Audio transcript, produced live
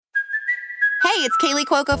Hey, it's Kaylee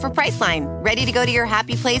Cuoco for Priceline. Ready to go to your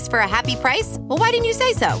happy place for a happy price? Well, why didn't you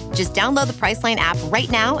say so? Just download the Priceline app right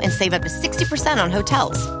now and save up to 60% on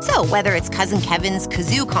hotels. So whether it's Cousin Kevin's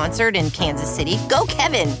Kazoo Concert in Kansas City, go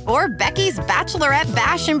Kevin, or Becky's Bachelorette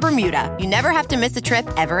Bash in Bermuda, you never have to miss a trip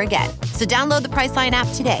ever again. So download the Priceline app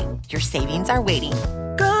today. Your savings are waiting.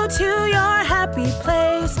 Go to your happy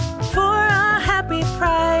place for a happy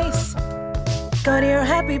price. Go to your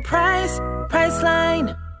happy price,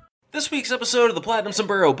 Priceline. This week's episode of the Platinum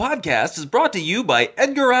Sombrero Podcast is brought to you by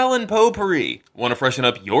Edgar Allan Potpourri. Want to freshen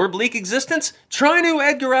up your bleak existence? Try new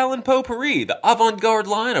Edgar Allan Potpourri, the avant-garde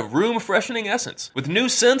line of room-freshening essence. With new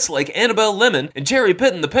scents like Annabelle Lemon and Cherry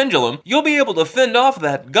Pitten the Pendulum, you'll be able to fend off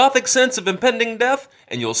that gothic sense of impending death,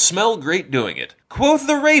 and you'll smell great doing it. Quoth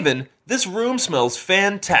the Raven, this room smells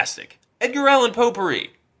fantastic. Edgar Allan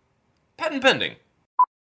Potpourri. Patent pending.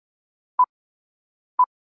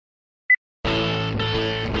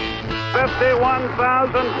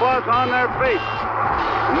 51,000 plus on their feet.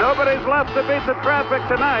 Nobody's left to beat the traffic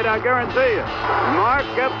tonight, I guarantee you. Mark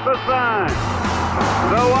gets the sign.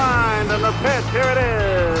 The wind and the pitch, here it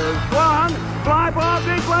is. Swung, fly ball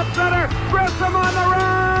deep left center. Grissom on the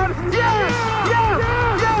run. Yes! Yes!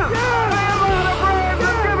 Yes! The Atlanta Braves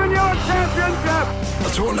have given you a championship.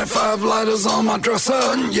 25 lighters on my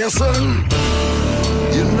dresser, yes sir.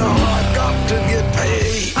 You know I got to get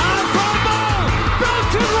paid.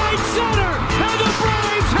 To right center, and the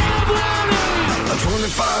Braves have won it!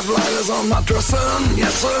 25 lighters on my dresser,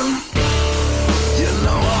 yes sir. You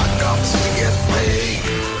know I got to get paid.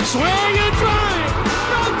 Swing and drive,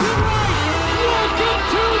 out to right, welcome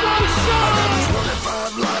to the show! I got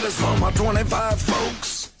 25 lighters for my 25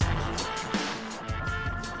 folks.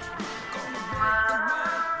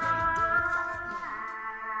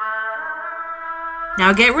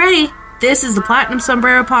 Now get ready. This is the Platinum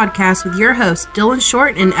Sombrero Podcast with your hosts, Dylan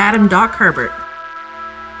Short and Adam Doc Herbert.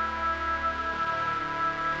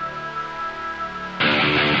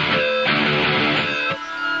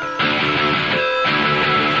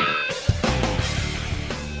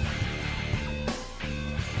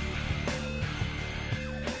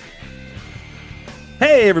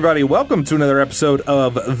 Hey everybody, welcome to another episode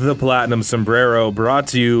of The Platinum Sombrero, brought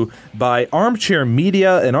to you by Armchair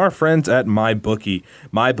Media and our friends at MyBookie.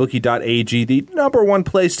 MyBookie.ag, the number one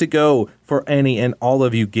place to go for any and all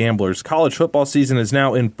of you gamblers. College football season is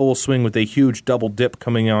now in full swing with a huge double dip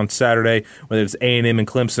coming on Saturday, whether it's A&M and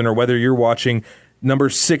Clemson or whether you're watching number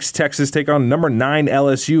 6 Texas take on number 9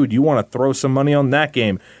 LSU. Do you want to throw some money on that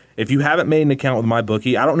game? If you haven't made an account with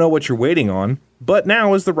MyBookie, I don't know what you're waiting on, but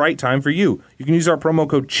now is the right time for you. You can use our promo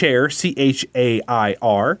code CHAIR,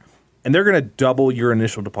 CHAIR, and they're going to double your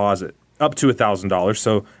initial deposit up to $1,000.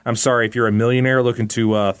 So I'm sorry if you're a millionaire looking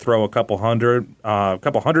to throw a couple hundred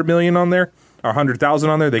million on there, or 100,000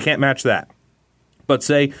 on there, they can't match that. But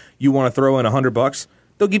say you want to throw in $100,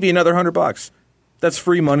 they'll give you another $100. That's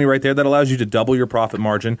free money right there. That allows you to double your profit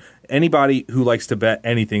margin. Anybody who likes to bet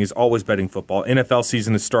anything is always betting football. NFL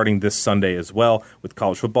season is starting this Sunday as well, with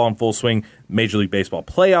college football in full swing. Major League Baseball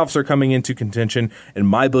playoffs are coming into contention, and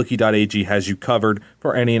MyBookie.ag has you covered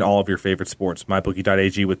for any and all of your favorite sports.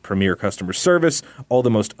 MyBookie.ag with premier customer service, all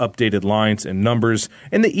the most updated lines and numbers,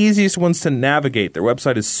 and the easiest ones to navigate. Their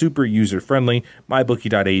website is super user-friendly.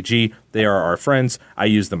 MyBookie.ag, they are our friends. I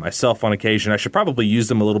use them myself on occasion. I should probably use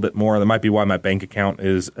them a little bit more. That might be why my bank account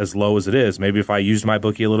is as low as it is. Maybe if I used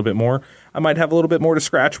MyBookie a little bit more, I might have a little bit more to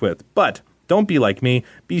scratch with. But don't be like me.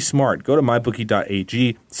 Be smart. Go to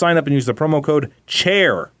mybookie.ag, sign up and use the promo code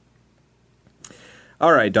CHAIR.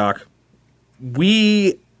 All right, Doc.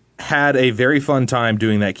 We had a very fun time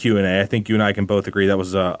doing that Q&A. I think you and I can both agree that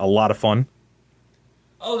was a lot of fun.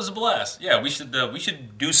 Oh, it was a blast. Yeah, we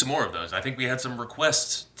should do some more of those. I think we had some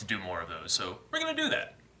requests to do more of those, so we're going to do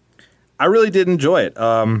that. I really did enjoy it.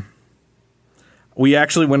 We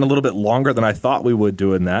actually went a little bit longer than I thought we would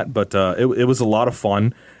doing that, but it was a lot of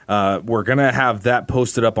fun. We're going to have that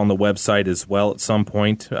posted up on the website as well at some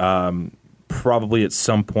point, probably at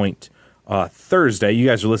some point Thursday. You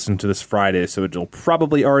guys are listening to this Friday, so it'll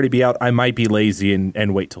probably already be out. I might be lazy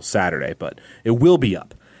and wait till Saturday, but it will be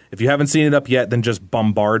up. If you haven't seen it up yet, then just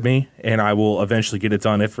bombard me, and I will eventually get it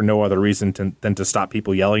done, if for no other reason than to stop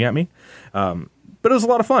people yelling at me. But it was a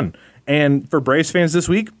lot of fun. And for Braves fans this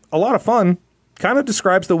week, a lot of fun kind of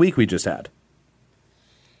describes the week we just had.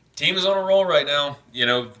 Team is on a roll right now. You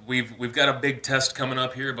know, we've got a big test coming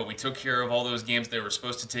up here, but we took care of all those games they were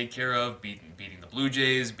supposed to take care of, beating the Blue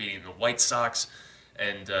Jays, beating the White Sox,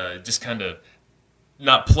 and just kind of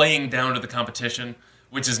not playing down to the competition,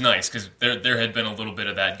 which is nice because there had been a little bit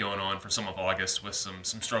of that going on for some of August with some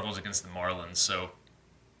struggles against the Marlins. So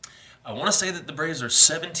I want to say that the Braves are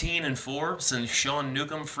 17-4 since Sean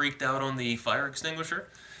Newcomb freaked out on the fire extinguisher.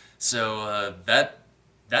 So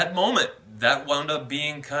that moment, that wound up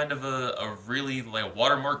being kind of a really like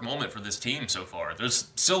watermark moment for this team so far. There's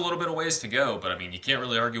still a little bit of ways to go, but I mean, you can't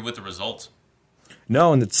really argue with the results.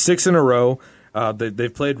 No, and it's 6 in a row.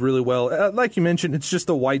 They've played really well. Like you mentioned, it's just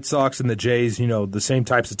the White Sox and the Jays, the same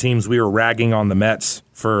types of teams we were ragging on the Mets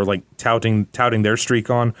for, like, touting their streak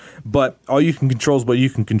on. But all you can control is what you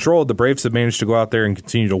can control. The Braves have managed to go out there and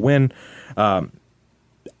continue to win. I'm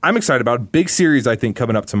excited about it. Big series, I think,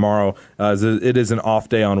 coming up tomorrow. It is an off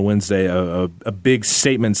day on Wednesday, a big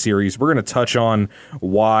statement series. We're going to touch on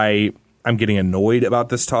why I'm getting annoyed about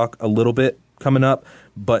this talk a little bit coming up.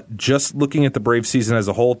 But just looking at the Braves season as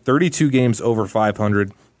a whole, 32 games over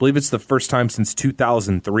 500. I believe it's the first time since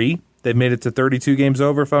 2003 they've made it to 32 games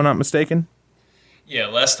over, if I'm not mistaken. Yeah,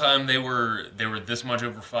 last time they were this much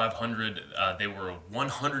over 500, they were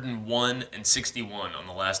 101-61 on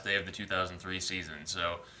the last day of the 2003 season.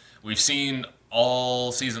 So we've seen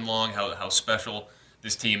all season long how special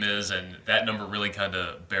this team is, and that number really kind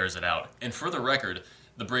of bears it out. And for the record,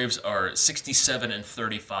 the Braves are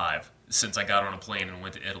 67-35 since I got on a plane and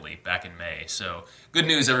went to Italy back in May. So good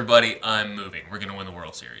news, everybody. I'm moving. We're going to win the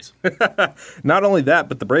World Series. Not only that,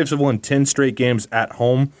 but the Braves have won 10 straight games at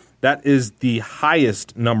home. That is the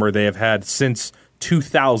highest number they have had since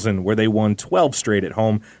 2000, where they won 12 straight at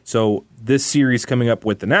home. So this series coming up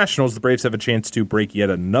with the Nationals, the Braves have a chance to break yet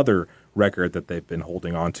another record that they've been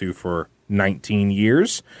holding on to for 19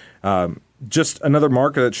 years. Just another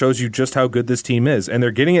marker that shows you just how good this team is. And they're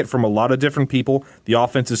getting it from a lot of different people. The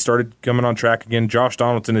offense has started coming on track again. Josh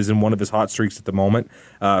Donaldson is in one of his hot streaks at the moment.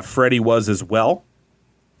 Freddie was as well.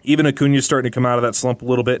 Even Acuna's starting to come out of that slump a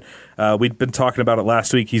little bit. We'd been talking about it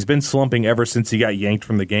last week. He's been slumping ever since he got yanked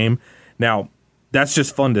from the game. Now, that's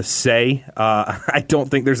just fun to say. I don't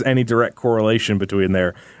think there's any direct correlation between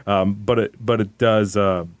there, but it does.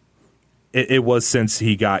 It was since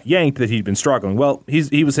he got yanked that he'd been struggling. Well,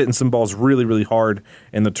 he was hitting some balls really, really hard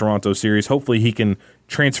in the Toronto series. Hopefully he can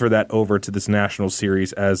transfer that over to this Nationals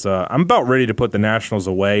series, as I'm about ready to put the Nationals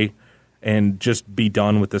away and just be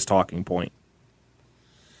done with this talking point.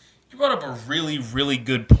 You brought up a really, really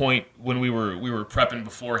good point when we were prepping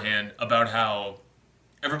beforehand about how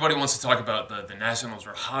everybody wants to talk about the Nationals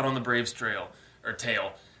are hot on the Braves tail.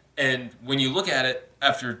 And when you look at it,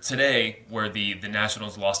 after today, where the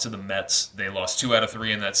Nationals lost to the Mets, they lost 2 out of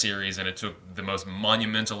 3 in that series, and it took the most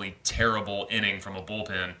monumentally terrible inning from a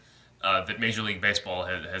bullpen that Major League Baseball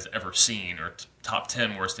has ever seen, or top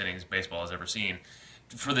 10 worst innings baseball has ever seen,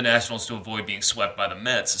 for the Nationals to avoid being swept by the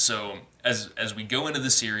Mets. So as we go into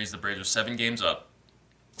the series, the Braves are 7 games up.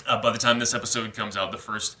 By the time this episode comes out, the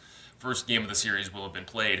first game of the series will have been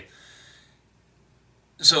played.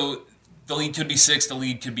 So the lead could be 6, the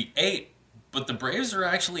lead could be 8, but the Braves are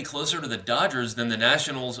actually closer to the Dodgers than the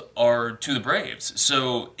Nationals are to the Braves.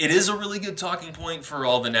 So it is a really good talking point for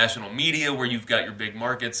all the national media where you've got your big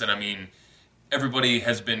markets. And I mean, everybody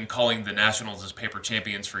has been calling the Nationals as paper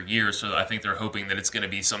champions for years, so I think they're hoping that it's going to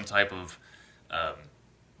be some type of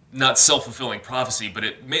not self-fulfilling prophecy, but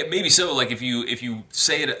it maybe so. Like if you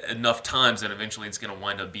say it enough times, then eventually it's going to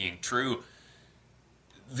wind up being true.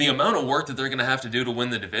 The amount of work that they're going to have to do to win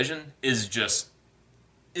the division is just,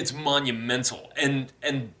 it's monumental. And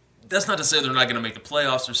that's not to say they're not going to make the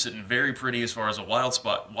playoffs. They're sitting very pretty as far as a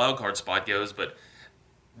wild card spot goes, but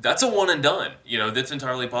that's a one and done. That's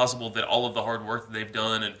entirely possible that all of the hard work that they've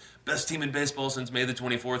done and best team in baseball since May the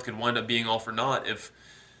 24th could wind up being all for naught if,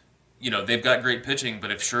 they've got great pitching, but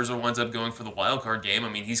if Scherzer winds up going for the wild card game, I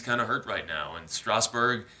mean, he's kind of hurt right now. And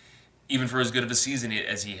Strasburg, even for as good of a season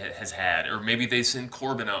as he has had, or maybe they send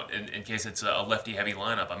Corbin out in case it's a lefty-heavy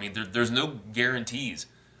lineup. I mean, there's no guarantees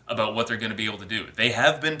about what they're going to be able to do. They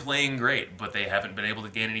have been playing great, but they haven't been able to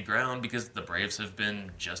gain any ground because the Braves have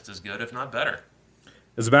been just as good, if not better.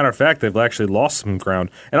 As a matter of fact, they've actually lost some ground.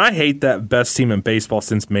 And I hate that best team in baseball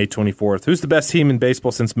since May 24th. Who's the best team in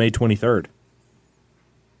baseball since May 23rd?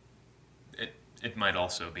 It might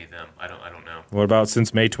also be them. I don't know. What about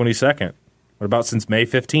since May 22nd? What about since May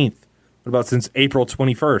 15th? What about since April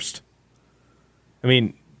 21st? I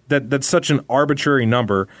mean, that's such an arbitrary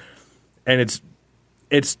number, and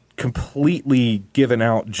it's completely given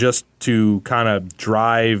out just to kind of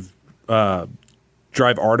drive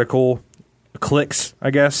article clicks, I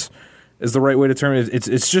guess, is the right way to term it.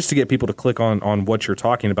 It's just to get people to click on what you're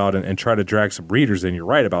talking about and try to drag some readers in. You're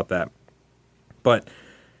right about that. But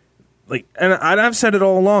and I've said it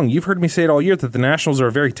all along. You've heard me say it all year that the Nationals are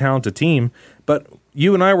a very talented team, but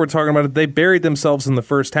you and I were talking about it. They buried themselves in the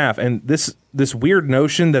first half, and this weird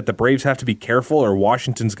notion that the Braves have to be careful or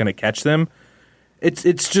Washington's going to catch them,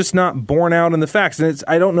 it's just not borne out in the facts. And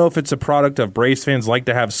I don't know if it's a product of Braves fans like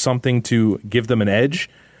to have something to give them an edge.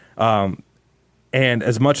 And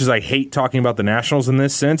as much as I hate talking about the Nationals in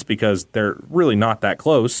this sense, because they're really not that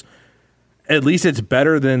close, at least it's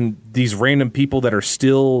better than these random people that are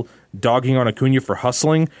still dogging on Acuna for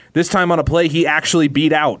hustling. This time on a play, he actually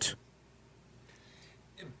beat out.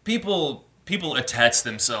 People attach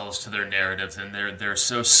themselves to their narratives, and they're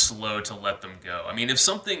so slow to let them go. I mean, if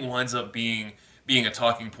something winds up being a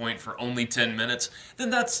talking point for only 10 minutes, then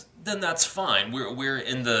that's fine. We're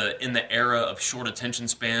in the era of short attention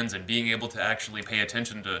spans, and being able to actually pay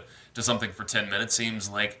attention to something for 10 minutes seems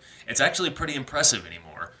like it's actually pretty impressive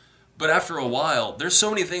anymore. But after a while, there's so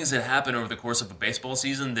many things that happen over the course of a baseball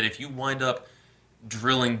season that if you wind up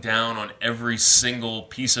drilling down on every single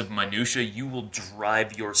piece of minutia, you will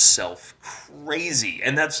drive yourself crazy.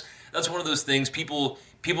 And that's one of those things. People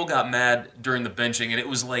got mad during the benching, and it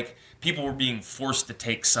was like people were being forced to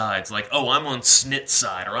take sides. Like, oh, I'm on Snit's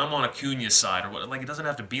side, or I'm on Acuna's side, or what. Like, it doesn't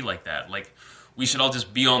have to be like that. Like, we should all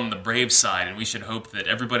just be on the Braves side, and we should hope that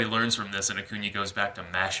everybody learns from this and Acuna goes back to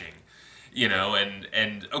mashing.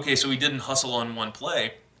 And okay, so he didn't hustle on one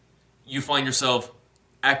play. You find yourself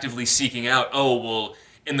actively seeking out, oh, well,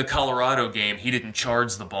 in the Colorado game, he didn't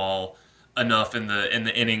charge the ball enough in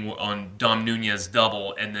the inning on Dom Nunez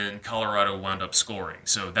double, and then Colorado wound up scoring.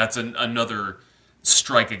 So that's another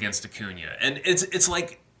strike against Acuna. And it's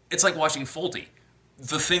like watching Fulte.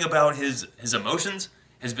 The thing about his emotions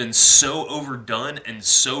has been so overdone and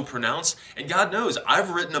so pronounced, and God knows,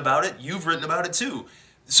 I've written about it, you've written about it too.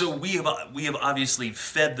 So we have obviously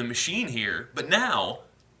fed the machine here, but now,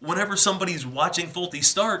 whenever somebody's watching Fulte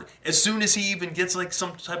start, as soon as he even gets like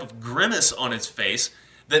some type of grimace on his face,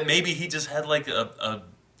 that maybe he just had like a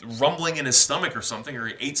rumbling in his stomach or something, or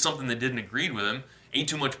he ate something that didn't agree with him, ate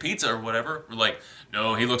too much pizza or whatever, we're like,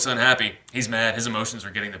 no, he looks unhappy, he's mad, his emotions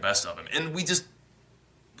are getting the best of him. And we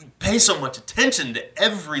pay so much attention to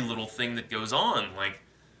every little thing that goes on. Like,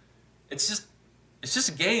 it's just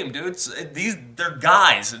a game, dude. They're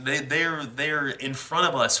guys. They're in front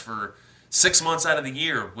of us for 6 months out of the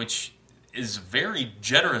year, which is very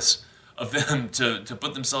generous of them to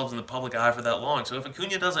put themselves in the public eye for that long. So if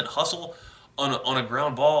Acuna doesn't hustle on a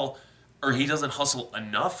ground ball, or he doesn't hustle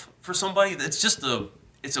enough for somebody,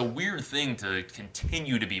 it's a weird thing to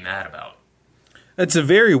continue to be mad about. It's a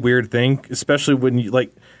very weird thing, especially when you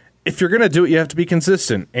if you're going to do it, you have to be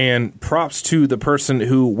consistent. And props to the person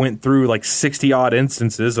who went through like 60-odd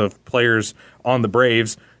instances of players on the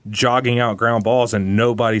Braves jogging out ground balls and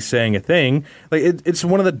nobody saying a thing. Like it's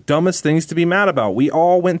one of the dumbest things to be mad about. We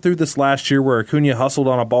all went through this last year where Acuna hustled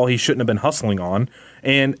on a ball he shouldn't have been hustling on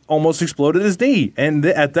and almost exploded his knee. And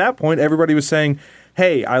at that point, everybody was saying,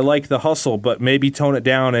 hey, I like the hustle, but maybe tone it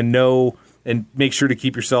down and make sure to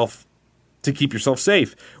keep yourself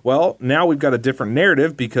safe. Well, now we've got a different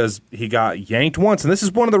narrative because he got yanked once, and this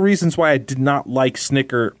is one of the reasons why I did not like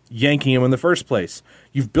Snitker yanking him in the first place.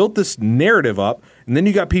 You've built this narrative up, and then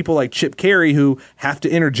you got people like Chip Carey who have to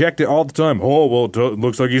interject it all the time. Oh, well, it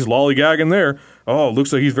looks like he's lollygagging there. Oh, it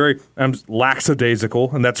looks like he's very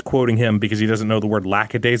lackadaisical, and that's quoting him because he doesn't know the word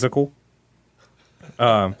lackadaisical.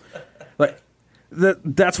 That's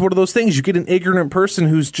one of those things. You get an ignorant person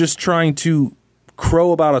who's just trying to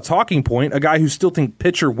crow about a talking point, a guy who still thinks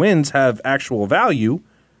pitcher wins have actual value,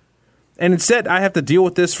 and instead I have to deal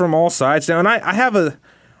with this from all sides now. And I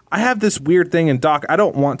have this weird thing, and Doc, I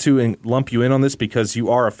don't want to lump you in on this because you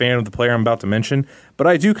are a fan of the player I'm about to mention, but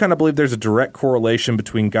I do kind of believe there's a direct correlation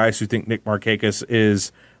between guys who think Nick Markakis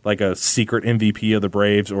is like a secret MVP of the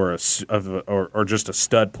Braves or just a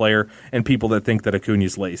stud player, and people that think that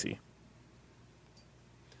Acuna's lazy.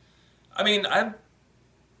 I mean,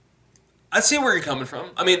 I see where you're coming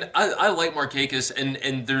from. I mean, I like Markakis,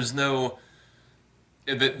 and there's no...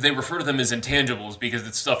 They refer to them as intangibles because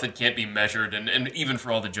it's stuff that can't be measured, and even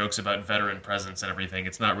for all the jokes about veteran presence and everything,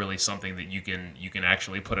 it's not really something that you can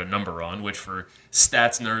actually put a number on, which for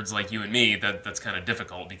stats nerds like you and me, that's kind of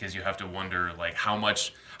difficult because you have to wonder, like, how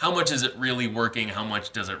much is it really working, how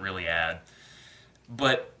much does it really add?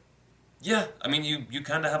 But, yeah, I mean, you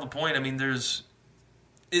kind of have a point. I mean,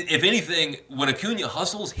 if anything, when Acuna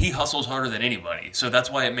hustles, he hustles harder than anybody. So that's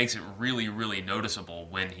why it makes it really, really noticeable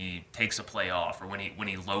when he takes a play off or when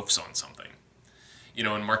he loafs on something. You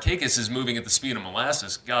know, and Markakis is moving at the speed of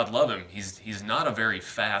molasses. God love him. He's not a very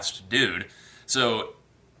fast dude. So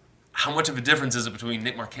how much of a difference is it between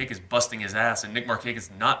Nick Markakis busting his ass and Nick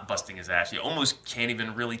Markakis not busting his ass? You almost can't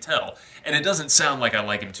even really tell. And it doesn't sound like I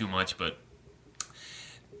like him too much, but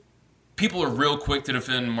people are real quick to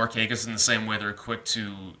defend Markakis in the same way they're quick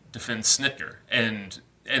to defend Snitker, and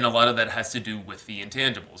a lot of that has to do with the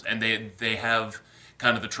intangibles. And they have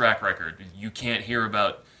kind of the track record. You can't hear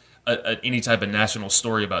about any type of national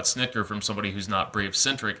story about Snitker from somebody who's not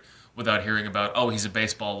Brave-centric without hearing about, oh, he's a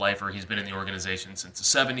baseball lifer, he's been in the organization since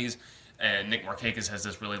the 70s, and Nick Markakis has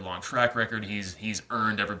this really long track record, he's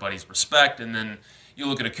earned everybody's respect, and then you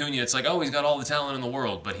look at Acuna, it's like, oh, he's got all the talent in the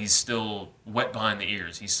world, but he's still wet behind the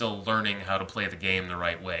ears. He's still learning how to play the game the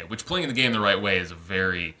right way, which playing the game the right way is a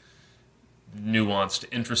very nuanced,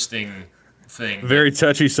 interesting thing. Very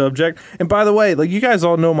touchy subject. And by the way, like, you guys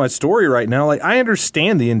all know my story right now. Like, I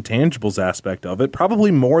understand the intangibles aspect of it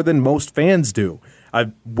probably more than most fans do.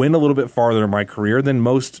 I went a little bit farther in my career than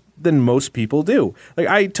most people do. Like,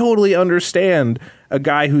 I totally understand a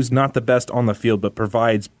guy who's not the best on the field but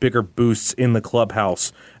provides bigger boosts in the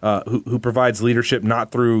clubhouse, who provides leadership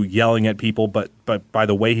not through yelling at people but by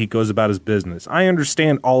the way he goes about his business. I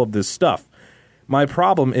understand all of this stuff. My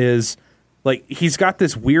problem is, like, he's got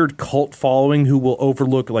this weird cult following who will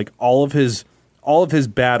overlook, like, all of his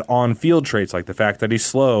bad on-field traits, like the fact that he's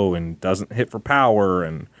slow and doesn't hit for power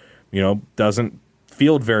and, you know, doesn't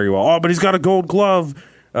field very well. Oh, but he's got a gold glove.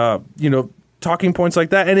 You know, talking points like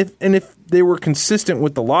that. And if they were consistent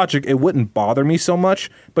with the logic, it wouldn't bother me so much.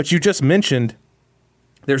 But you just mentioned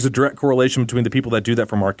there's a direct correlation between the people that do that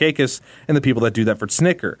for Markakis and the people that do that for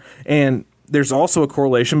Snitker. And there's also a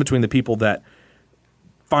correlation between the people that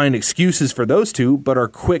find excuses for those two, but are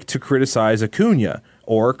quick to criticize Acuna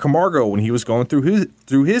or Camargo when he was going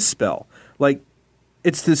through his spell. Like,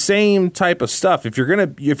 it's the same type of stuff. If you're gonna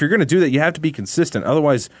do that, you have to be consistent.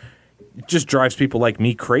 Otherwise, it just drives people like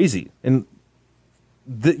me crazy. And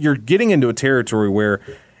you're getting into a territory where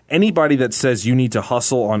anybody that says you need to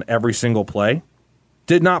hustle on every single play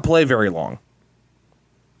did not play very long.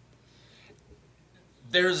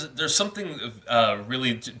 There's something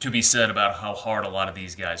really to be said about how hard a lot of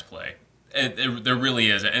these guys play. There really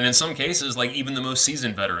is. And in some cases, like even the most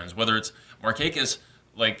seasoned veterans, whether it's Markakis,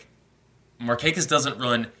 like Markakis doesn't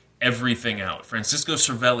run everything out. Francisco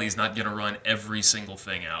Cervelli's not going to run every single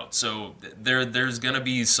thing out. So there's going to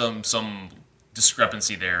be some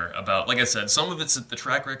discrepancy there about, like I said, some of it's the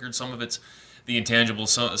track record, some of it's the intangibles,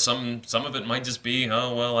 some of it might just be,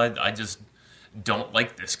 oh, well, I just don't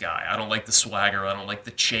like this guy. I don't like the swagger. I don't like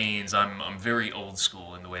the chains. I'm very old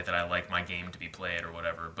school in the way that I like my game to be played or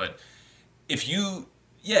whatever. But if you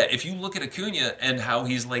look at Acuna and how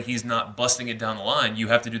he's not busting it down the line, you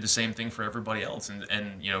have to do the same thing for everybody else.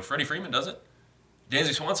 And you know, Freddie Freeman does it.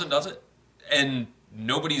 Dansby Swanson does it. And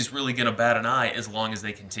nobody's really going to bat an eye as long as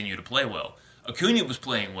they continue to play well. Acuna was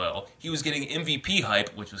playing well. He was getting MVP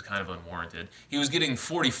hype, which was kind of unwarranted. He was getting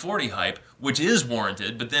 40-40 hype, which is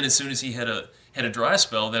warranted. But then as soon as he had a dry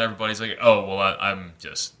spell, then everybody's like, oh, well, I'm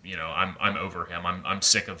just, you know, I'm over him. I'm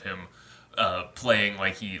sick of him playing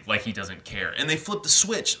like he doesn't care. And they flip the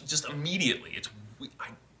switch just immediately.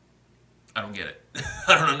 I don't get it.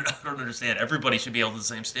 I don't understand. Everybody should be held to the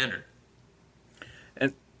same standard.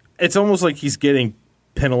 And it's almost like he's getting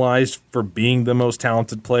penalized for being the most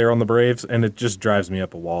talented player on the Braves, and it just drives me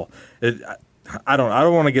up a wall. I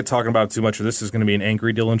don't want to get talking about it too much, or this is going to be an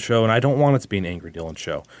Angry Dylan show, and I don't want it to be an Angry Dylan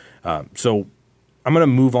show. So I'm going to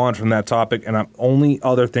move on from that topic, and only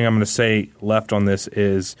other thing I'm going to say left on this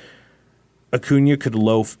is Acuna could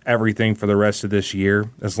loaf everything for the rest of this year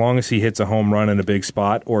as long as he hits a home run in a big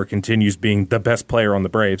spot or continues being the best player on the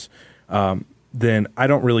Braves. Then I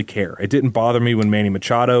don't really care. It didn't bother me when Manny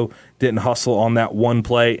Machado didn't hustle on that one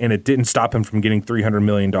play, and it didn't stop him from getting $300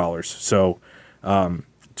 million. So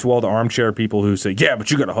to all the armchair people who say, yeah, but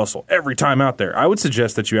you got to hustle every time out there, I would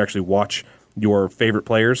suggest that you actually watch your favorite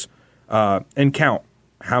players and count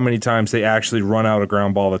how many times they actually run out a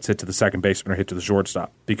ground ball that's hit to the second baseman or hit to the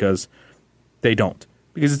shortstop, because they don't.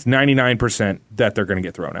 Because it's 99% that they're going to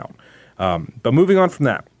get thrown out. But moving on from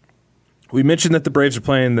that, we mentioned that the Braves are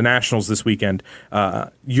playing the Nationals this weekend.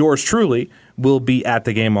 Yours truly will be at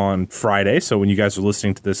the game on Friday, so when you guys are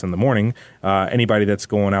listening to this in the morning, anybody that's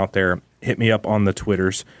going out there, hit me up on the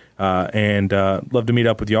Twitters, and love to meet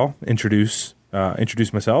up with y'all, introduce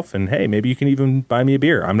myself, and hey, maybe you can even buy me a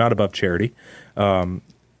beer. I'm not above charity.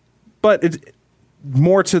 But it's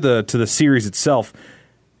more to the series itself.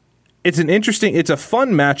 It's a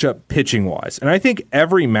fun matchup pitching-wise, and I think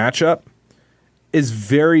every matchup is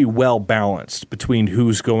very well balanced between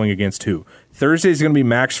who's going against who. Thursday is going to be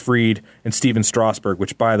Max Fried and Steven Strasburg,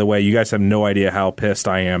 which, by the way, you guys have no idea how pissed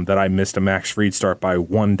I am that I missed a Max Fried start by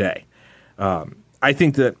one day. I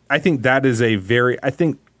think that is a very –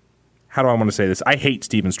 how do I want to say this? I hate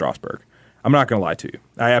Steven Strasburg. I'm not going to lie to you.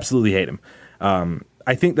 I absolutely hate him.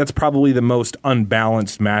 I think that's probably the most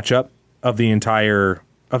unbalanced matchup of the entire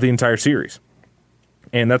series.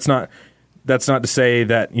 And that's not – that's not to say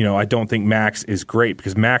that, I don't think Max is great,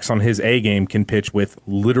 because Max on his A game can pitch with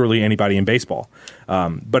literally anybody in baseball.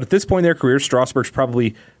 But at this point in their career, Strasburg's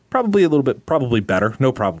probably a little bit better.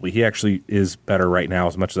 No, probably. He actually is better right now,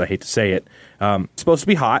 as much as I hate to say it. It's supposed to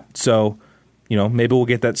be hot, so maybe we'll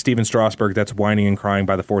get that Steven Strasburg that's whining and crying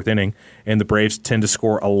by the fourth inning, and the Braves tend to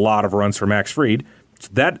score a lot of runs for Max Fried. So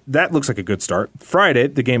that looks like a good start. Friday,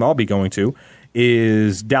 the game I'll be going to,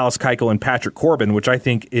 is Dallas Keuchel and Patrick Corbin, which I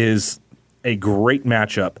think is a great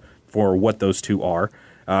matchup for what those two are,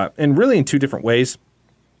 and really in two different ways.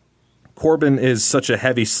 Corbin is such a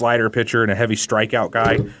heavy slider pitcher and a heavy strikeout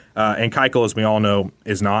guy, and Keuchel, as we all know,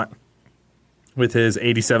 is not, with his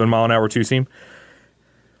 87-mile-an-hour two-seam.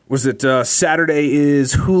 Was it Saturday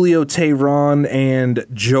is Julio Teheran and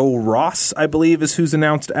Joe Ross, I believe, is who's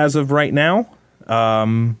announced as of right now,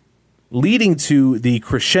 leading to the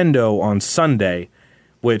crescendo on Sunday,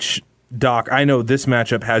 which, Doc, I know this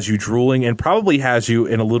matchup has you drooling and probably has you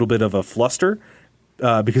in a little bit of a fluster,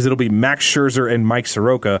 because it'll be Max Scherzer and Mike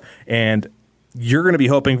Soroka, and you're going to be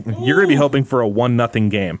hoping for a 1-0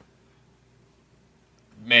 game.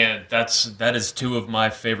 Man, that is two of my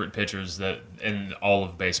favorite pitchers that in all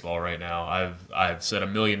of baseball right now. I've said a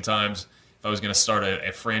million times, if I was going to start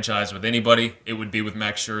a franchise with anybody, it would be with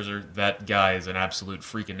Max Scherzer. That guy is an absolute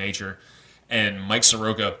freak of nature, and Mike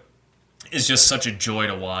Soroka is just such a joy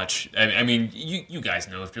to watch. I mean, you guys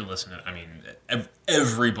know if you're listening. I mean,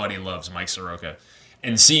 everybody loves Mike Soroka,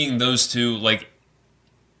 and seeing those two, like,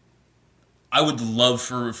 I would love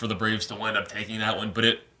for the Braves to wind up taking that one.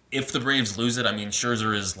 But if the Braves lose it, I mean,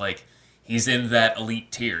 Scherzer is like, he's in that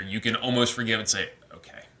elite tier. You can almost forgive and say,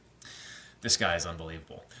 okay, this guy is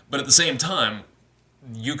unbelievable. But at the same time,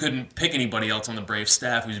 you couldn't pick anybody else on the Braves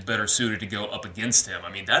staff who's better suited to go up against him.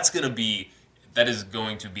 I mean, that is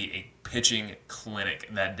going to be a pitching clinic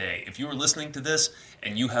that day. If you are listening to this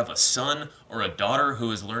and you have a son or a daughter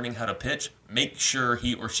who is learning how to pitch, make sure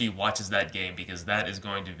he or she watches that game, because that is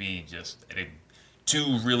going to be just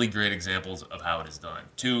two really great examples of how it is done.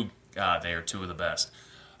 They are two of the best.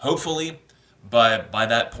 Hopefully, by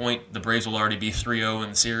that point, the Braves will already be 3-0 in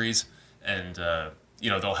the series, and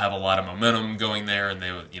they'll have a lot of momentum going there,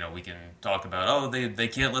 and we can talk about, they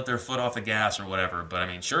can't let their foot off the gas or whatever. But I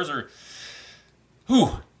mean, Scherzer,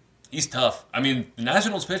 he's tough. I mean, the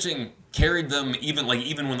Nationals pitching carried them even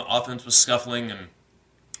when the offense was scuffling, and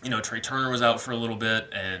Trey Turner was out for a little bit,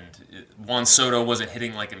 and Juan Soto wasn't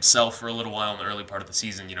hitting like himself for a little while in the early part of the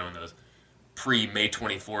season, in those pre-May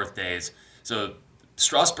 24th days. So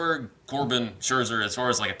Strasburg, Corbin, Scherzer, as far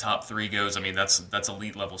as like a top three goes, I mean, that's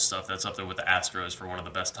elite level stuff. That's up there with the Astros for one of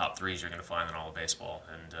the best top threes you're going to find in all of baseball.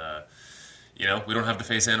 And, we don't have to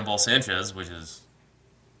face Anibal Sanchez, which is,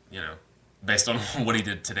 based on what he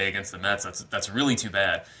did today against the Mets, that's really too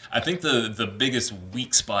bad. I think the biggest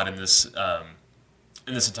weak spot in this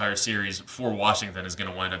entire series for Washington is going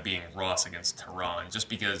to wind up being Ross against Teheran, just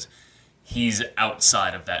because he's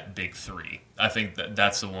outside of that big three. I think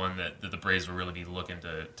that's the one that the Braves will really be looking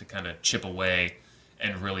to kind of chip away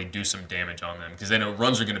and really do some damage on them, because they know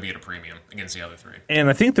runs are going to be at a premium against the other three. And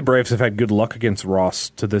I think the Braves have had good luck against Ross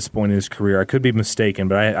to this point in his career. I could be mistaken,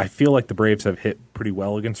 but I feel like the Braves have hit pretty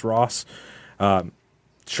well against Ross.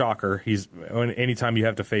 Shocker. Anytime you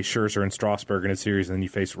have to face Scherzer and Strasburg in a series and then you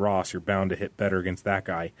face Ross, you're bound to hit better against that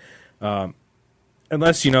guy.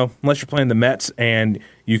 Unless you're playing the Mets and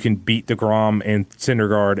you can beat DeGrom and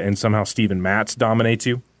Syndergaard and somehow Steven Matz dominates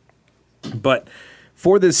you. But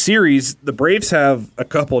for this series, the Braves have a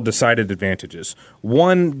couple of decided advantages.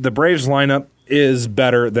 One, the Braves lineup is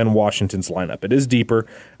better than Washington's lineup. It is deeper.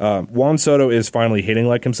 Juan Soto is finally hitting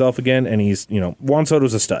like himself again, and Juan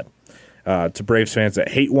Soto's a stud. To Braves fans that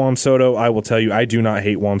hate Juan Soto, I will tell you, I do not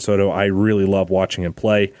hate Juan Soto. I really love watching him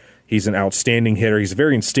play. He's an outstanding hitter. He's a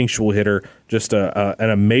very instinctual hitter, just an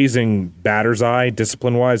amazing batter's eye,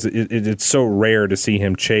 discipline-wise. It's so rare to see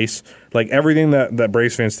him chase. Like, everything that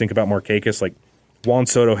Braves fans think about Markakis, like, Juan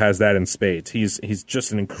Soto has that in spades. He's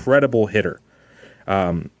just an incredible hitter.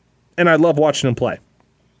 And I love watching him play.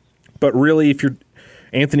 But really, if you're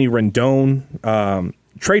Anthony Rendon,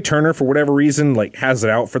 Trey Turner, for whatever reason, like, has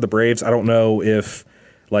it out for the Braves. I don't know if,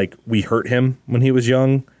 like, we hurt him when he was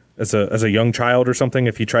young, as a young child or something.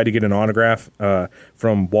 If he tried to get an autograph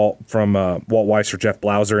from Walt Weiss or Jeff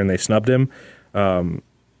Blauser and they snubbed him,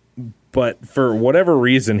 but for whatever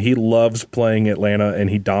reason, he loves playing Atlanta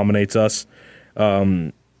and he dominates us.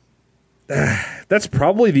 That's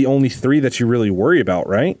probably the only three that you really worry about,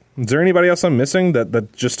 right? Is there anybody else I'm missing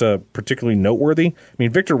that's just particularly noteworthy? I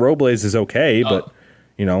mean, Victor Robles is okay, but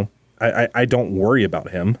I don't worry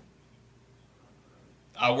about him.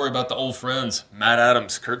 I worry about the old friends, Matt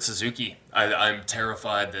Adams, Kurt Suzuki. I'm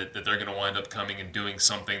terrified that they're going to wind up coming and doing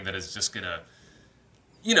something that is just going to,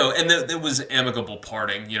 and there was amicable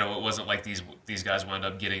parting. It wasn't like these guys wound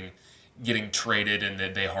up getting traded and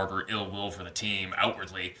that they harbor ill will for the team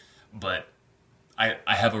outwardly. But I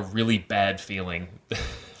have a really bad feeling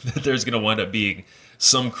that there's going to wind up being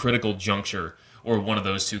some critical juncture or one of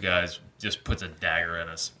those two guys just puts a dagger in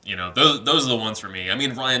us. Those are the ones for me. I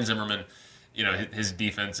mean, Ryan Zimmerman, his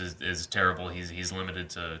defense is terrible. He's limited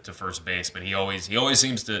to first base, but he always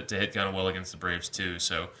seems to hit kind of well against the Braves too.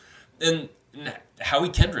 So, and Howie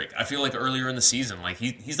Kendrick, I feel like earlier in the season, like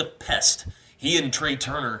he's a pest. He and Trey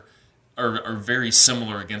Turner are very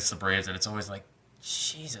similar against the Braves, and it's always like,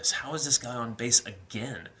 Jesus, how is this guy on base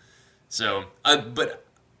again? So, but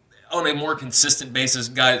on a more consistent basis,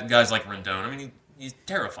 guys like Rendon, I mean, he's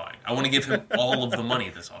terrifying. I want to give him all of the money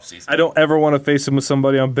this offseason. I don't ever want to face him with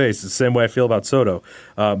somebody on base. It's the same way I feel about Soto.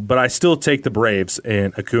 But I still take the Braves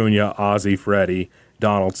in Acuna, Ozzie, Freddie,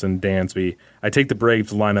 Donaldson, Dansby. I take the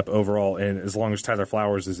Braves lineup overall, and as long as Tyler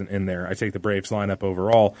Flowers isn't in there, I take the Braves lineup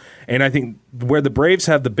overall. And I think where the Braves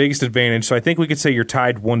have the biggest advantage, so I think we could say you're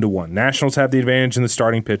tied 1-1. Nationals have the advantage in the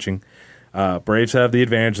starting pitching. Braves have the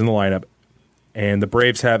advantage in the lineup. And the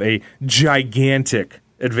Braves have a gigantic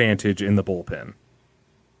advantage in the bullpen.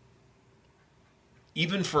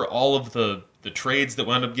 Even for all of the trades that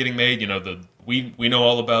wound up getting made, we know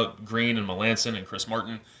all about Green and Melanson and Chris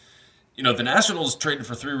Martin. The Nationals traded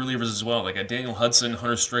for 3 relievers as well. They got Daniel Hudson,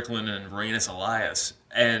 Hunter Strickland, and Reyes Elias.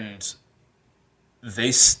 And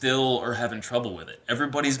they still are having trouble with it.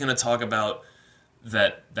 Everybody's going to talk about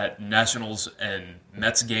that Nationals and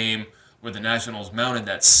Mets game where the Nationals mounted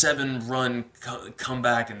that 7-run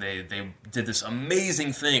comeback and they did this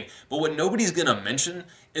amazing thing. But what nobody's going to mention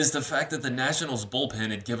is the fact that the Nationals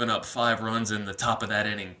bullpen had given up 5 runs in the top of that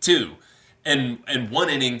inning too. And one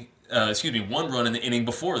run in the inning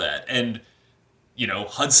before that. And,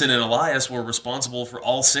 Hudson and Elias were responsible for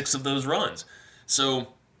all 6 of those runs. So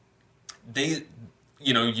you're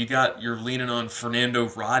leaning on Fernando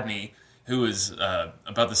Rodney, who is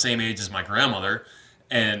about the same age as my grandmother,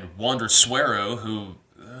 and Wander Suero, who,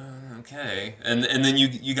 okay. And then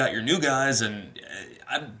you got your new guys, and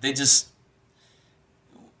they just...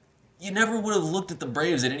 You never would have looked at the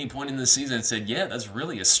Braves at any point in the season and said, yeah, that's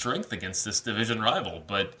really a strength against this division rival.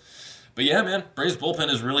 But yeah, man, Braves bullpen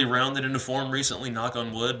has really rounded into form recently, knock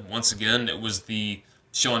on wood. Once again, it was the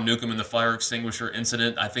Sean Newcomb and the fire extinguisher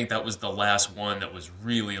incident. I think that was the last one that was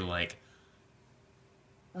really,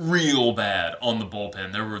 real bad on the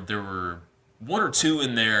bullpen. There were 1 or 2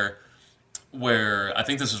 in there where I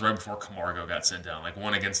think this was right before Camargo got sent down, like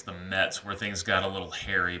one against the Mets where things got a little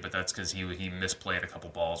hairy, but that's because he misplayed a couple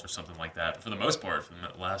balls or something like that. But for the most part, for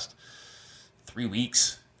the last 3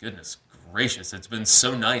 weeks, goodness gracious, it's been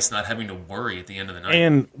so nice not having to worry at the end of the night.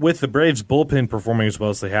 And with the Braves bullpen performing as well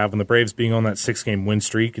as they have, and the Braves being on that 6-game win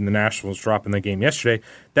streak and the Nationals dropping the game yesterday,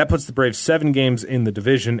 that puts the Braves 7 games in the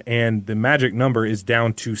division, and the magic number is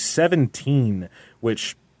down to 17,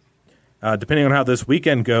 which, depending on how this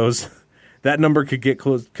weekend goes, that number could get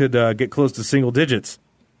close to single digits.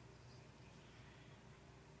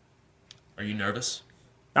 Are you nervous?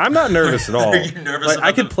 I'm not nervous at all. Are you nervous?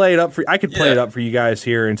 I could play it up for play it up for you guys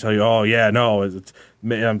here and tell you, oh yeah, no,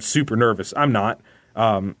 I'm super nervous. I'm not.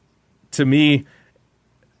 To me,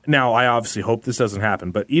 now I obviously hope this doesn't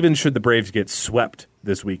happen, but even should the Braves get swept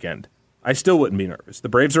this weekend, I still wouldn't be nervous. The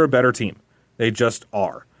Braves are a better team. They just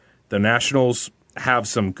are. The Nationals have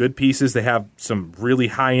some good pieces. They have some really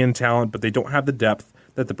high-end talent, but they don't have the depth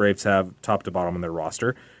that the Braves have top to bottom in their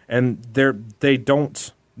roster. And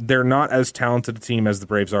they're not as talented a team as the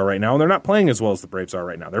Braves are right now, and they're not playing as well as the Braves are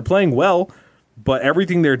right now. They're playing well, but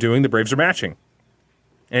everything they're doing, the Braves are matching.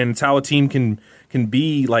 And it's how a team can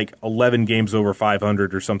be like 11 games over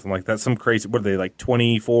 500 or something like that. Some crazy, what are they, like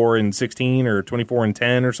 24-16 or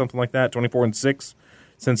 24-10 or something like that, 24-6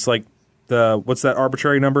 since like what's that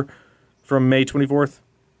arbitrary number from May 24th?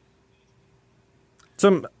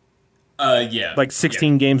 Like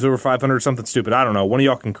 16 games over 500 or something stupid. I don't know. One of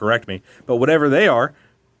y'all can correct me. But whatever they are,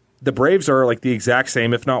 the Braves are like the exact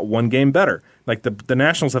same, if not one game better. Like the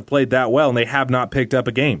Nationals have played that well, and they have not picked up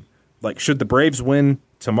a game. Like, should the Braves win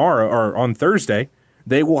tomorrow or on Thursday,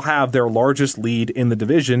 they will have their largest lead in the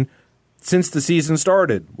division since the season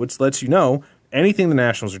started, which lets you know anything the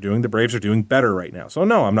Nationals are doing, the Braves are doing better right now. So,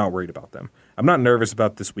 no, I'm not worried about them. I'm not nervous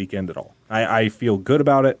about this weekend at all. I feel good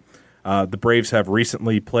about it. The Braves have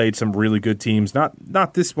recently played some really good teams,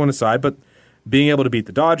 not this one aside, but being able to beat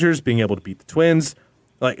the Dodgers, being able to beat the Twins.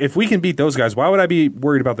 Like, if we can beat those guys, why would I be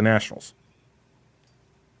worried about the Nationals?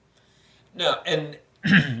 No, and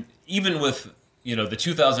even with the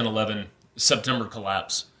 2011 September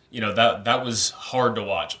collapse, that was hard to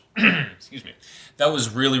watch. Excuse me. That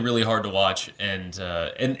was really, really hard to watch, and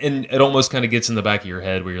it almost kind of gets in the back of your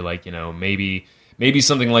head where you're like, maybe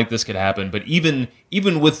something like this could happen. But even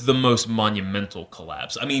with the most monumental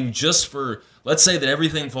collapse, I mean, just for, let's say that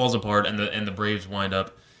everything falls apart and the Braves wind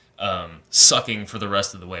up sucking for the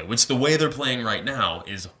rest of the way, which the way they're playing right now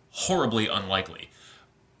is horribly unlikely.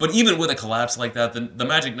 But even with a collapse like that, the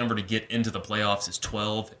magic number to get into the playoffs is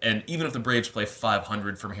 12, and even if the Braves play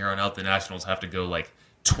 500 from here on out, the Nationals have to go like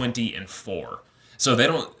 20-4. So they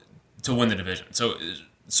don't to win the division. So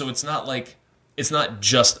it's not like it's not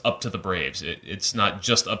just up to the Braves. It's not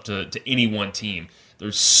just up to any one team.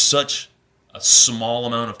 There's such a small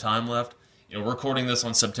amount of time left. We're recording this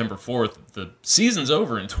on September 4th. The season's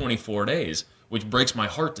over in 24 days, which breaks my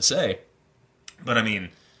heart to say. But I mean,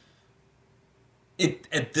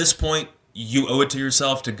 at this point, you owe it to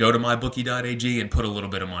yourself to go to mybookie.ag and put a little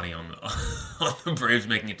bit of money on the Braves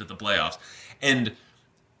making it to the playoffs. And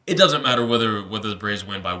it doesn't matter whether the Braves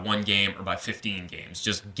win by 1 game or by 15 games.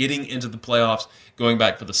 Just getting into the playoffs, going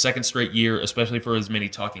back for the second straight year, especially for as many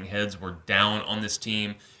talking heads were down on this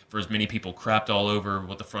team, for as many people crapped all over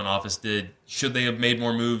what the front office did. Should they have made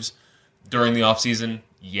more moves during the offseason?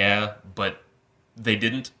 Yeah, but they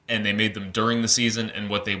didn't, and they made them during the season, and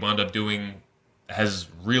what they wound up doing has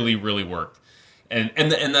really, really worked. And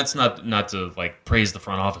that's not to like praise the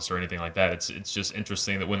front office or anything like that. It's just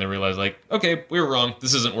interesting that when they realize like, okay, we were wrong.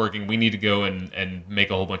 This isn't working. We need to go and make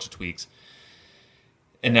a whole bunch of tweaks.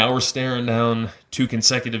 And now we're staring down 2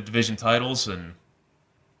 consecutive division titles, and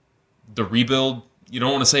the rebuild. You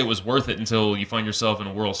don't want to say it was worth it until you find yourself in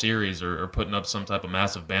a World Series or putting up some type of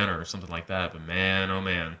massive banner or something like that. But man, oh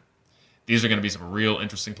man, these are going to be some real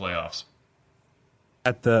interesting playoffs.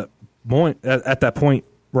 At that point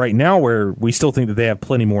right now, where we still think that they have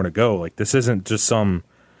plenty more to go. Like, this isn't just some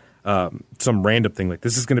random thing. Like,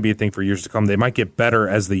 this is going to be a thing for years to come. They might get better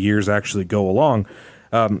as the years actually go along.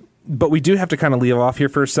 But we do have to kind of leave off here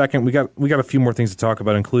for a second. We got a few more things to talk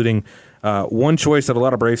about, including one choice that a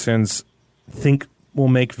lot of Braves fans think will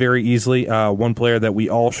make very easily, one player that we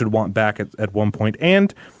all should want back at one point,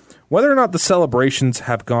 and whether or not the celebrations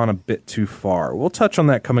have gone a bit too far. We'll touch on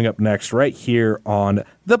that coming up next, right here on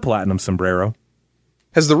the Platinum Sombrero.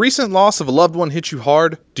 Has the recent loss of a loved one hit you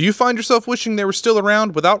hard? Do you find yourself wishing they were still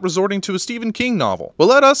around without resorting to a Stephen King novel? Well,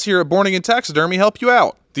 let us here at Born Again Taxidermy help you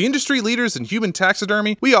out. The industry leaders in human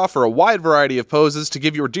taxidermy, we offer a wide variety of poses to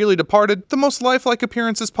give your dearly departed the most lifelike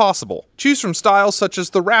appearances possible. Choose from styles such as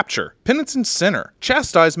the Rapture, Penitent's Sinner,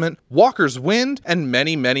 Chastisement, Walker's Wind, and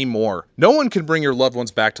many, many more. No one can bring your loved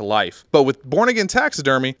ones back to life, but with Born Again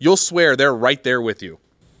Taxidermy, you'll swear they're right there with you.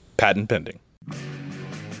 Patent pending.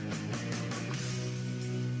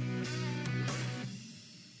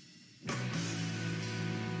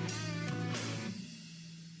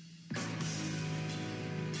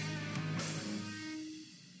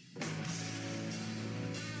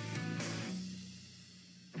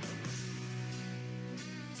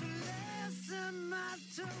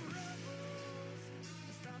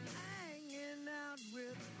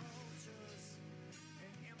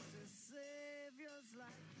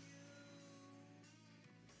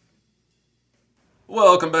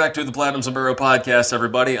 Welcome back to the Platinum Sombrero Podcast,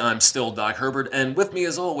 everybody. I'm still Doc Herbert, and with me,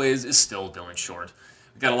 as always, is still Dylan Short.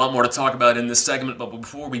 We've got a lot more to talk about in this segment, but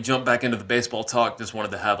before we jump back into the baseball talk, just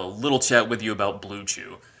wanted to have a little chat with you about Blue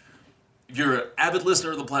Chew. If you're an avid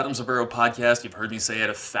listener of the Platinum Sombrero Podcast, you've heard me say it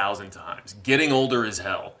 1,000 times. Getting older is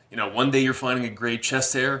hell. One day you're finding a great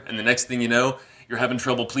chest hair, and the next thing you know, you're having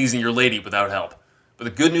trouble pleasing your lady without help. But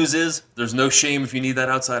the good news is, there's no shame if you need that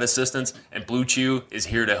outside assistance, and Blue Chew is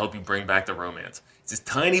here to help you bring back the romance. It's this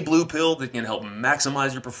tiny blue pill that can help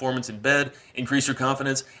maximize your performance in bed, increase your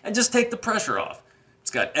confidence, and just take the pressure off. It's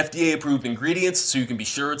got FDA-approved ingredients, so you can be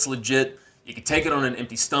sure it's legit. You can take it on an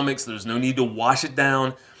empty stomach, so there's no need to wash it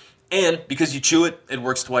down. And because you chew it, it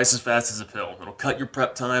works twice as fast as a pill. It'll cut your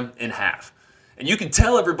prep time in half. And you can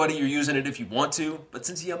tell everybody you're using it if you want to, but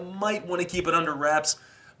since you might want to keep it under wraps,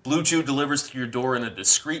 Blue Chew delivers to your door in a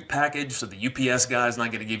discreet package, so the UPS guy is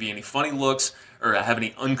not going to give you any funny looks or have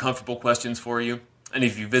any uncomfortable questions for you. And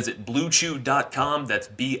if you visit bluechew.com, that's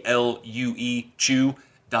BLUE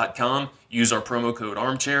chew.com, use our promo code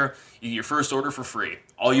ARMCHAIR, you get your first order for free.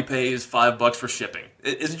 All you pay is $5 for shipping.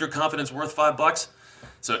 Isn't your confidence worth $5?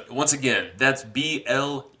 So once again, that's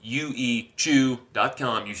BLUE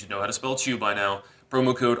chew.com. You should know how to spell chew by now.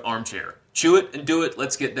 Promo code ARMCHAIR. Chew it and do it.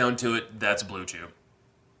 Let's get down to it. That's Blue Chew.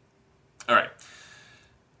 All right.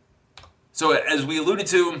 So as we alluded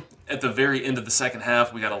to at the very end of the second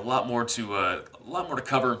half, we got a lot more to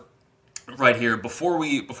cover. right here. Before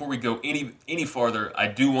we go any farther, I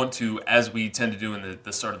do want to, as we tend to do in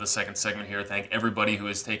the start of the second segment here, thank everybody who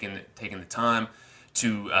has taken the time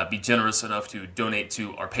to be generous enough to donate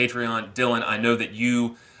to our Patreon. Dylan, I know that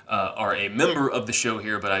you are a member of the show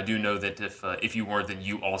here, but I do know that if you weren't, then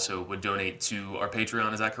you also would donate to our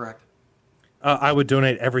Patreon. Is that correct? I would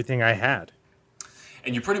donate everything I had.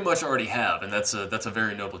 And you pretty much already have, and that's a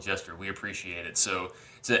very noble gesture. We appreciate it. So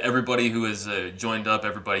to everybody who has joined up,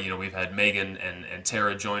 everybody, we've had Megan and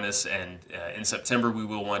Tara join us, and in September we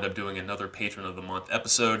will wind up doing another Patron of the Month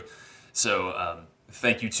episode. So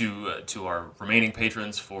thank you to our remaining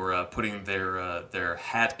patrons for putting their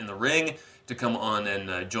hat in the ring to come on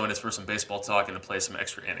and join us for some baseball talk and to play some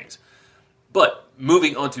extra innings. But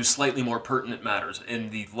moving on to slightly more pertinent matters. In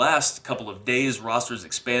the last couple of days, rosters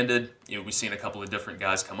expanded. We've seen a couple of different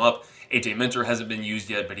guys come up. AJ Minter hasn't been used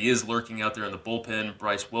yet, but he is lurking out there in the bullpen.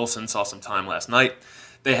 Bryce Wilson saw some time last night.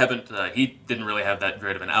 He didn't really have that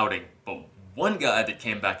great of an outing. But one guy that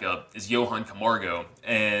came back up is Johan Camargo.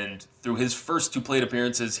 And through his first 2 plate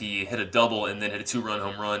appearances, he hit a double and then hit a 2-run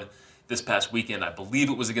home run this past weekend. I believe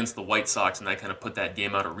it was against the White Sox, and that kind of put that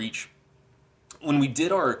game out of reach. When we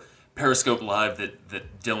did our Periscope Live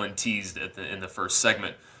that Dylan teased in the first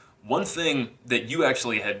segment, one thing that you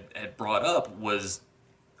actually had brought up was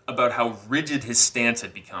about how rigid his stance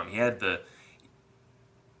had become. Why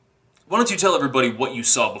don't you tell everybody what you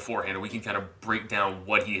saw beforehand, and we can kind of break down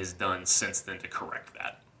what he has done since then to correct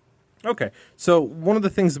that. Okay, so one of the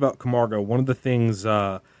things about Camargo, one of the things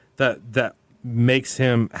that makes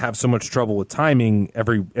him have so much trouble with timing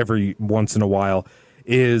every once in a while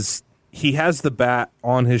is he has the bat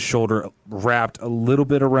on his shoulder wrapped a little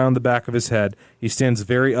bit around the back of his head. He stands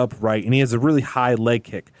very upright, and he has a really high leg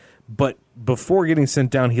kick. But before getting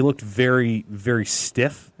sent down, he looked very, very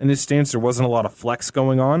stiff in his stance. There wasn't a lot of flex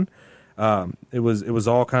going on. It was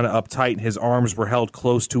all kind of uptight. His arms were held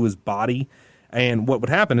close to his body. And what would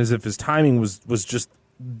happen is if his timing was just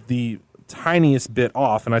the tiniest bit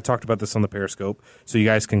off, and I talked about this on the Periscope, so you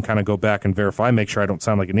guys can kind of go back and verify, make sure I don't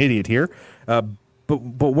sound like an idiot here. But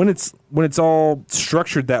when it's all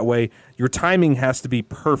structured that way, your timing has to be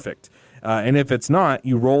perfect. And if it's not,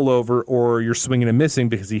 you roll over or you're swinging and missing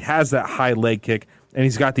because he has that high leg kick and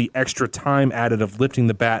he's got the extra time added of lifting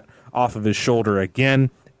the bat off of his shoulder again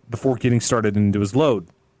before getting started into his load.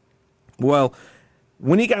 Well,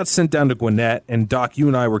 when he got sent down to Gwinnett, and Doc, you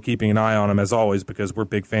and I were keeping an eye on him as always because we're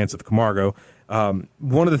big fans of Camargo,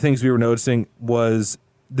 one of the things we were noticing was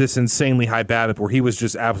this insanely high BABIP where he was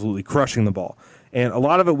just absolutely crushing the ball. And a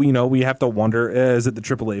lot of it, we have to wonder, is it the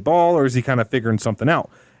AAA ball or is he kind of figuring something out?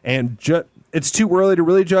 And it's too early to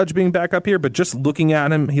really judge being back up here, but just looking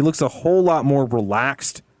at him, he looks a whole lot more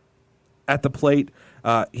relaxed at the plate.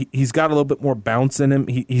 He's got a little bit more bounce in him.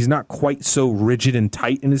 He's not quite so rigid and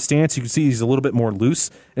tight in his stance. You can see he's a little bit more loose,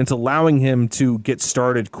 and it's allowing him to get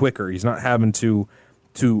started quicker. He's not having to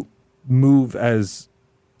move as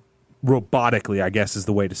robotically, I guess is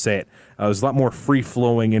the way to say it. There's a lot more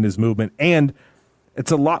free-flowing in his movement, and it's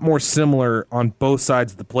a lot more similar on both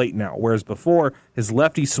sides of the plate now, whereas before, his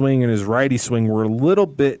lefty swing and his righty swing were a little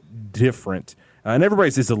bit different. And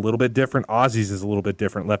everybody's is a little bit different. Ozzy's is a little bit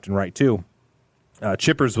different left and right, too.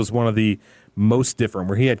 Chipper's was one of the most different,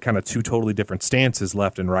 where he had kind of 2 totally different stances,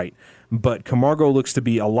 left and right. But Camargo looks to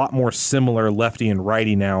be a lot more similar lefty and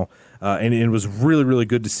righty now, and it was really, really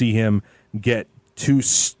good to see him get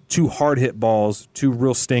two hard-hit balls, 2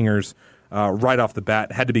 real stingers right off the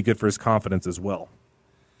bat. Had to be good for his confidence as well.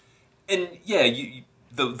 And yeah,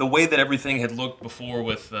 the way that everything had looked before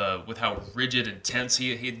with how rigid and tense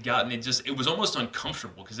he had gotten, it was almost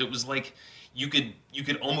uncomfortable because it was like you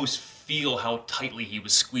could almost feel how tightly he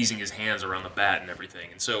was squeezing his hands around the bat and everything.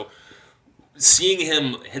 And so seeing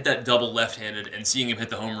him hit that double left-handed and seeing him hit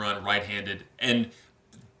the home run right-handed, and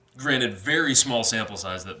granted, very small sample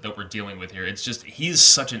size that we're dealing with here. It's just he's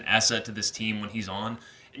such an asset to this team when he's on.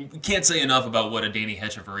 And we can't say enough about what Adeiny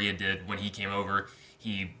Hechavarria did when he came over.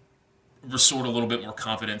 He restored a little bit more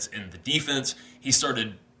confidence in the defense. He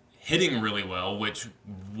started hitting really well, which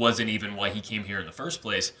wasn't even why he came here in the first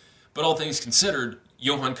place. But all things considered,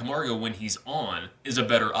 Johan Camargo, when he's on, is a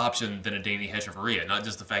better option than Adeiny Hechavarria. Not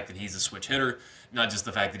just the fact that he's a switch hitter, not just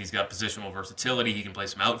the fact that he's got positional versatility, he can play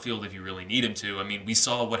some outfield if you really need him to. I mean, we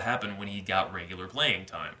saw what happened when he got regular playing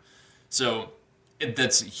time. So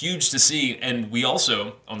that's huge to see. And we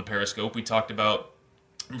also, on the Periscope, we talked about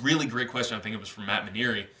a really great question, I think it was from Matt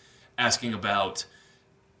Manieri, asking about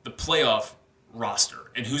the playoff roster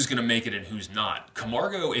and who's going to make it and who's not.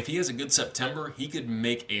 Camargo, if he has a good September, he could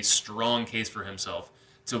make a strong case for himself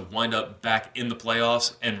to wind up back in the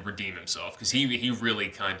playoffs and redeem himself, because he really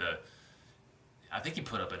kind of, I think he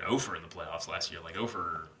put up an 0 for in the playoffs last year, like 0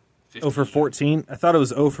 for 15. 0 for 14? I thought it was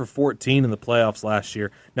 0 for 14 in the playoffs last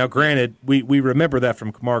year. Now, granted, we remember that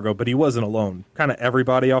from Camargo, but he wasn't alone. Kind of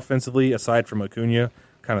everybody offensively, aside from Acuna,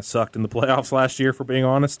 kind of sucked in the playoffs last year, for being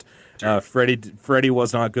honest. Sure. Freddie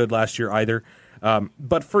was not good last year either.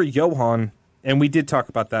 But for Johan, and we did talk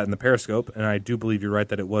about that in the Periscope, and I do believe you're right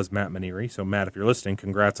that it was Matt Maneri. So, Matt, if you're listening,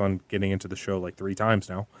 congrats on getting into the show like 3 times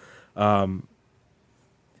now.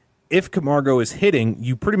 If Camargo is hitting,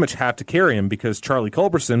 you pretty much have to carry him because Charlie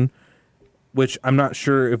Culberson, which I'm not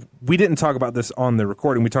sure if we didn't talk about this on the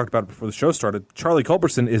recording. We talked about it before the show started. Charlie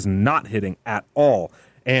Culberson is not hitting at all.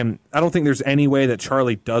 And I don't think there's any way that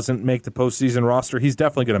Charlie doesn't make the postseason roster. He's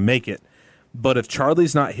definitely going to make it. But if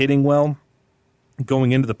Charlie's not hitting well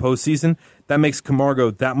going into the postseason, that makes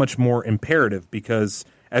Camargo that much more imperative because,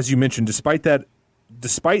 as you mentioned, despite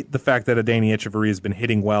the fact that Adeiny Echeverria has been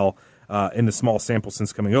hitting well in the small sample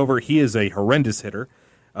since coming over, he is a horrendous hitter.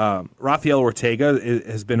 Rafael Ortega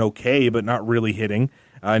has been okay, but not really hitting,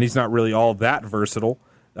 and he's not really all that versatile.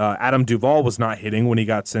 Adam Duvall was not hitting when he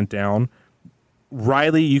got sent down.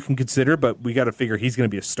 Riley you can consider, but we got to figure he's going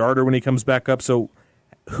to be a starter when he comes back up. So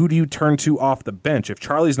who do you turn to off the bench? If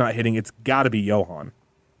Charlie's not hitting, it's got to be Johan.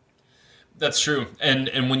 That's true.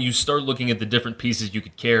 And when you start looking at the different pieces you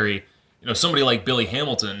could carry, somebody like Billy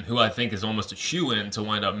Hamilton, who I think is almost a shoo-in to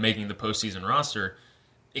wind up making the postseason roster,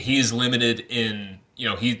 he's limited in,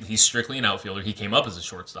 he's strictly an outfielder. He came up as a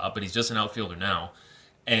shortstop, but he's just an outfielder now.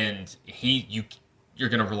 And you're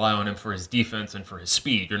going to rely on him for his defense and for his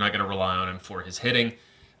speed. You're not going to rely on him for his hitting.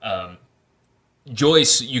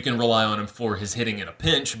 Joyce, you can rely on him for his hitting in a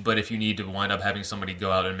pinch, but if you need to wind up having somebody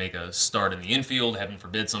go out and make a start in the infield, heaven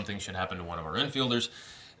forbid something should happen to one of our infielders,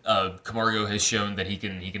 Camargo has shown that he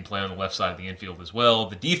can play on the left side of the infield as well.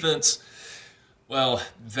 The defense, well,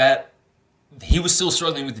 he was still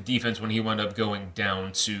struggling with the defense when he wound up going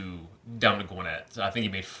down to Gwinnett. I think he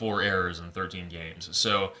made 4 errors in 13 games.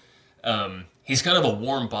 So he's kind of a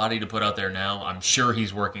warm body to put out there now. I'm sure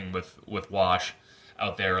he's working with Wash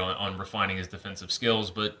out there on refining his defensive skills,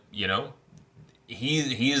 but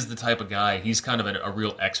he is the type of guy. He's kind of a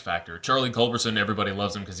real X factor. Charlie Culberson, everybody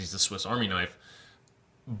loves him because he's the Swiss Army knife.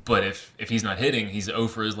 But if he's not hitting, he's 0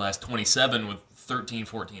 for his last 27 with 13,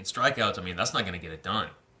 14 strikeouts. I mean, that's not going to get it done.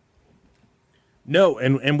 No,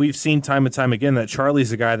 and we've seen time and time again that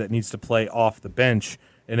Charlie's a guy that needs to play off the bench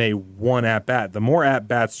in a one at-bat. The more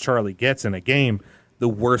at-bats Charlie gets in a game, the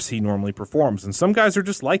worse he normally performs. And some guys are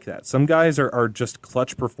just like that. Some guys are just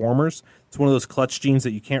clutch performers. It's one of those clutch genes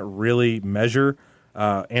that you can't really measure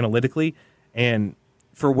analytically. And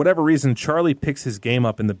for whatever reason, Charlie picks his game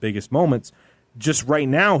up in the biggest moments. Just right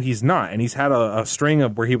now, he's not. And he's had a string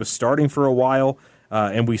of where he was starting for a while,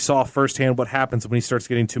 and we saw firsthand what happens when he starts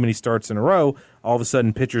getting too many starts in a row. All of a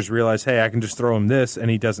sudden, pitchers realize, hey, I can just throw him this, and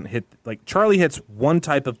he doesn't hit. Like, Charlie hits one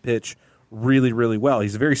type of pitch really, really well.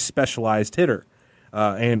 He's a very specialized hitter.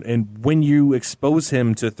 And when you expose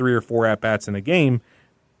him to 3 or 4 at-bats in a game,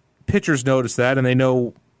 pitchers notice that, and they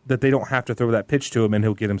know that they don't have to throw that pitch to him, and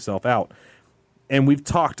he'll get himself out. And we've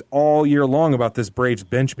talked all year long about this Braves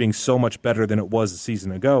bench being so much better than it was a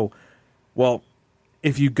season ago. Well,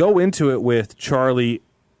 if you go into it with Charlie,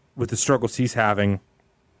 with the struggles he's having,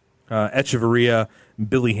 Echeverria,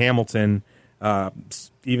 Billy Hamilton,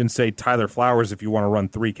 even say Tyler Flowers if you want to run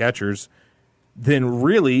 3 catchers, then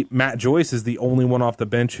really Matt Joyce is the only one off the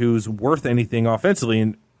bench who's worth anything offensively.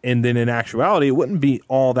 And then in actuality, it wouldn't be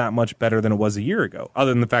all that much better than it was a year ago,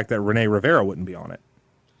 other than the fact that Rene Rivera wouldn't be on it.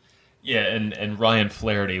 Yeah, and Ryan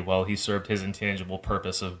Flaherty, while he served his intangible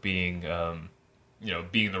purpose of being,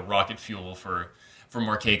 being the rocket fuel for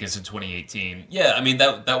Markakis in 2018. Yeah, I mean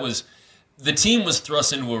that was the team was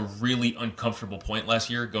thrust into a really uncomfortable point last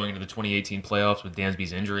year, going into the 2018 playoffs with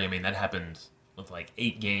Dansby's injury. I mean that happened with like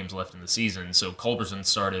 8 games left in the season. So Culberson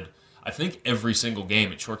started, I think, every single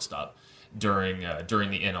game at shortstop during the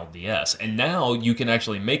NLDS, and now you can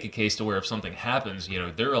actually make a case to where if something happens,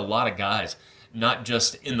 there are a lot of guys. Not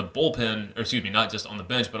just in the bullpen, not just on the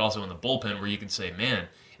bench, but also in the bullpen where you can say, man,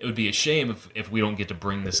 it would be a shame if we don't get to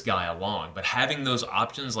bring this guy along. But having those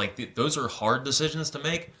options, those are hard decisions to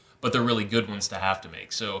make, but they're really good ones to have to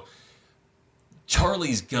make. So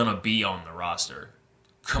Charlie's going to be on the roster.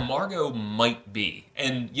 Camargo might be.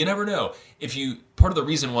 And you never know. Part of the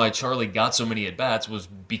reason why Charlie got so many at-bats was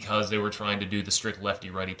because they were trying to do the strict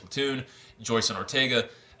lefty-righty platoon, Joyce and Ortega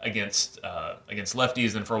against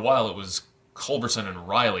lefties, and for a while it was Culberson and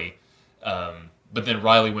Riley, but then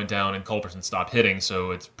Riley went down and Culberson stopped hitting,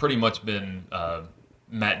 so it's pretty much been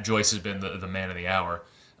Matt Joyce has been the man of the hour,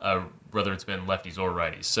 whether it's been lefties or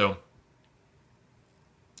righties. So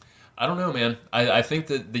I don't know, man. I think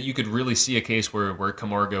that you could really see a case where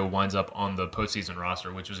Camargo winds up on the postseason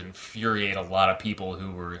roster, which would infuriate a lot of people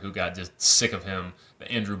who got just sick of him,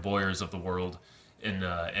 the Andrew Boyers of the world, in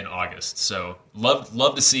August. So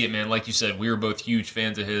love to see it, man. Like you said, we were both huge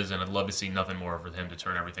fans of his, and I'd love to see nothing more for him to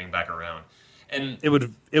turn everything back around. And it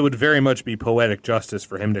would very much be poetic justice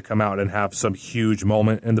for him to come out and have some huge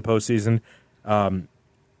moment in the postseason.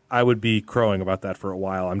 I would be crowing about that for a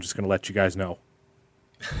while. I'm just going to let you guys know.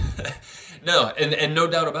 No, and no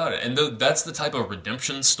doubt about it. And that's the type of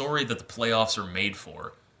redemption story that the playoffs are made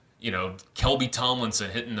for. You know, Kelby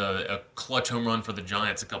Tomlinson hitting a clutch home run for the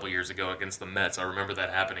Giants a couple years ago against the Mets. I remember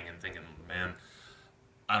that happening and thinking, man,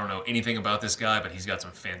 I don't know anything about this guy, but he's got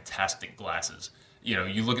some fantastic glasses. You know,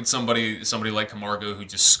 you look at somebody like Camargo who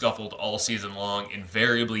just scuffled all season long.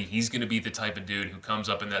 Invariably, he's going to be the type of dude who comes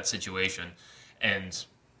up in that situation, and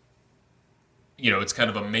you know, it's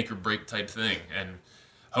kind of a make or break type thing. And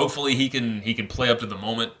hopefully, he can play up to the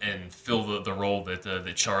moment and fill the role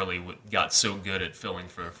that Charlie got so good at filling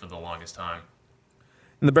for the longest time.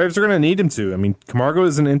 And the Braves are going to need him to. I mean, Camargo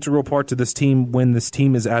is an integral part to this team when this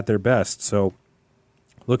team is at their best. So,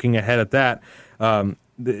 looking ahead at that,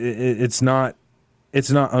 it's not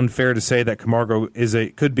unfair to say that Camargo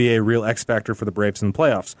could be a real X factor for the Braves in the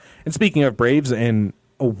playoffs. And speaking of Braves and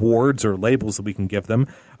awards or labels that we can give them,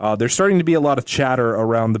 there's starting to be a lot of chatter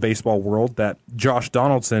around the baseball world that Josh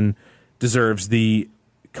Donaldson deserves the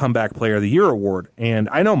Comeback Player of the Year award. And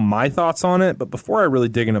I know my thoughts on it, but before I really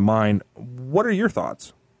dig into mine, what are your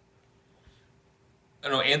thoughts? I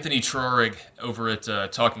know Anthony Trarig over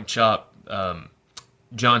at Talking Chop,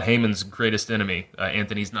 John Heyman's greatest enemy.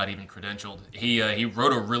 Anthony's not even credentialed. He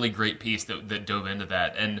wrote a really great piece that dove into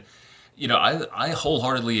that. And, you know, I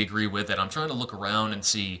wholeheartedly agree with it. I'm trying to look around and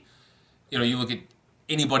see, you know, you look at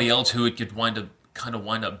anybody else who it could wind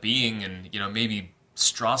up being, and, you know, maybe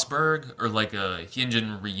Strasburg or like a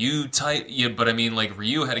Hyunjin Ryu type. Yeah, but I mean, like,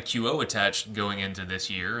 Ryu had a QO attached going into this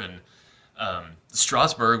year, and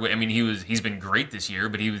Strasburg, I mean, he's been great this year,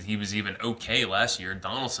 but he was even okay last year.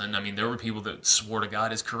 Donaldson, I mean, there were people that swore to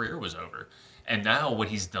God his career was over. And now what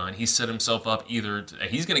he's done, he's set himself up he's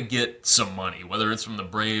going to get some money, whether it's from the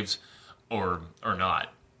Braves or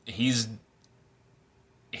not. He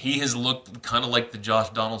has looked kind of like the Josh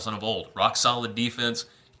Donaldson of old. Rock solid defense,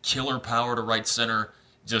 killer power to right center,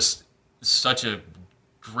 just such a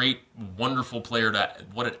great, wonderful player.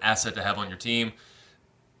 What an asset to have on your team.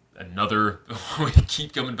 We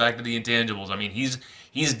keep coming back to the intangibles. I mean, he's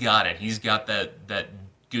got it. He's got that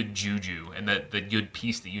good juju and that good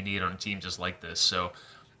piece that you need on a team just like this. So,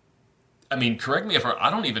 I mean, correct me if I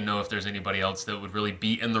don't even know if there's anybody else that would really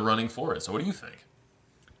be in the running for it. So what do you think?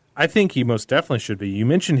 I think he most definitely should be. You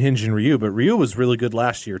mentioned Hyunjin Ryu, but Ryu was really good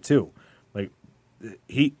last year too. Like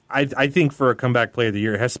I think for a Comeback Player of the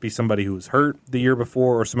Year, it has to be somebody who was hurt the year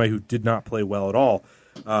before or somebody who did not play well at all.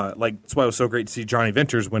 That's why it was so great to see Johnny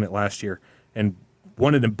Venters win it last year and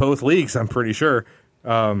won it in both leagues, I'm pretty sure.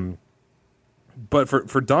 But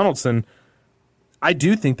for Donaldson, I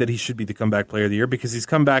do think that he should be the Comeback Player of the Year because he's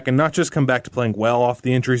come back and not just come back to playing well off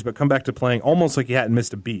the injuries, but come back to playing almost like he hadn't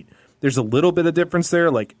missed a beat. There's a little bit of difference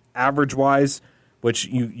there, like average-wise, which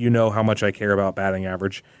you know how much I care about batting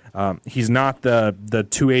average. He's not the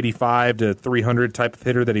 285 to 300 type of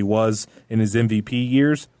hitter that he was in his MVP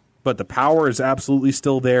years, but the power is absolutely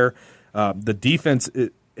still there. The defense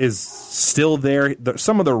is still there.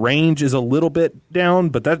 Some of the range is a little bit down,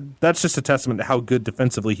 but that's just a testament to how good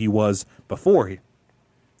defensively he was before.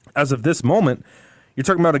 As of this moment, you're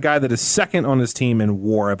talking about a guy that is second on his team in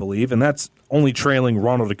WAR, I believe, and that's only trailing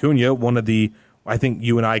Ronald Acuna, one of the, I think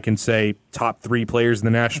you and I can say, top 3 players in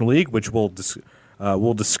the National League, which we'll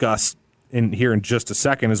discuss here in just a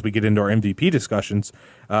second as we get into our MVP discussions.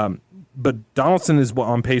 But Donaldson is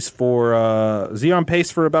on pace for is he on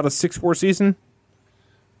pace for about a 6-4 season?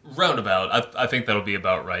 Roundabout. I think that'll be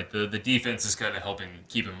about right. The defense is kind of helping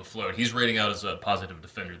keep him afloat. He's rating out as a positive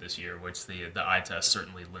defender this year, which the eye test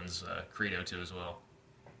certainly lends credo to as well.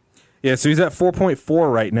 Yeah, so he's at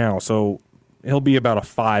 4.4 right now, so he'll be about a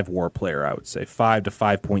 5 WAR player, I would say. 5 to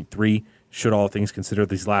 5.3, should all things considered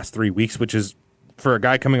these last 3 weeks, which is, for a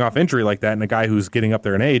guy coming off injury like that and a guy who's getting up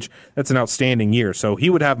there in age, that's an outstanding year. So he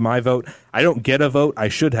would have my vote. I don't get a vote. I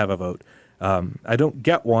should have a vote. I don't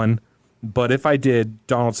get one, but if I did,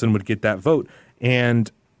 Donaldson would get that vote.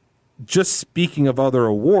 And just speaking of other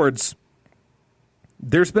awards,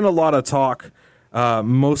 there's been a lot of talk,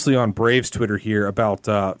 mostly on Braves Twitter here,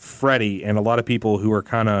 about Freddie, and a lot of people who are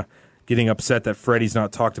kind of getting upset that Freddie's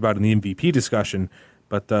not talked about in the MVP discussion.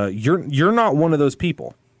 But you're not one of those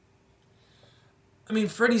people. I mean,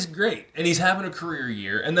 Freddie's great, and he's having a career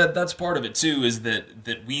year, and that's part of it too. Is that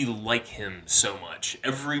we like him so much.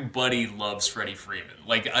 Everybody loves Freddie Freeman.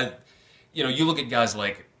 Like you look at guys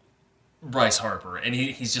like Bryce Harper, and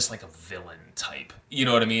he's just like a villain type. You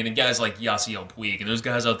know what I mean? And guys like Yasiel Puig, and there's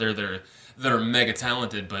guys out there that are mega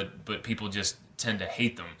talented, but people just tend to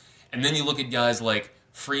hate them. And then you look at guys like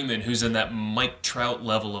Freeman, who's in that Mike Trout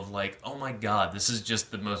level of like, oh my God, this is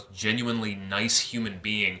just the most genuinely nice human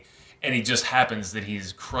being, and he just happens that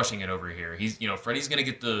he's crushing it over here. Freddie's going to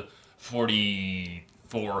get the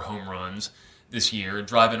 44 home runs this year,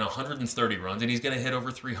 driving 130 runs, and he's going to hit over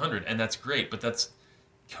 300, and that's great, but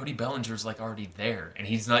Cody Bellinger's like already there, and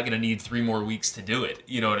he's not going to need 3 more weeks to do it.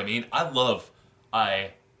 You know what I mean?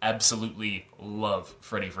 I absolutely love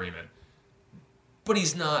Freddie Freeman. But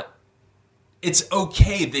he's not. It's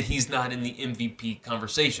okay that he's not in the MVP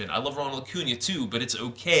conversation. I love Ronald Acuna too, but it's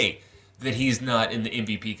okay that he's not in the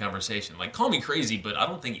MVP conversation. Like, call me crazy, but I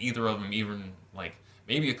don't think either of them even, like,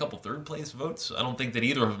 maybe a couple third place votes. I don't think that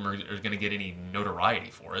either of them are going to get any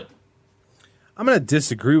notoriety for it. I'm going to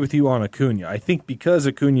disagree with you on Acuna. I think because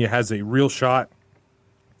Acuna has a real shot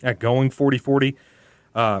at going 40-40,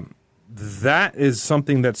 that is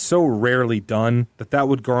something that's so rarely done that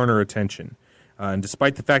would garner attention. And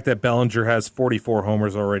despite the fact that Bellinger has 44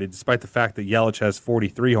 homers already, despite the fact that Yelich has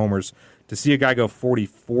 43 homers, to see a guy go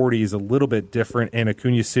 40-40 is a little bit different, and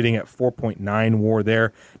Acuna's sitting at 4.9 WAR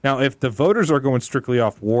there. Now, if the voters are going strictly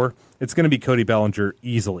off WAR, it's going to be Cody Bellinger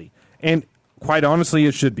easily. And quite honestly,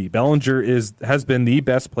 it should be. Bellinger has been the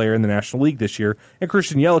best player in the National League this year, and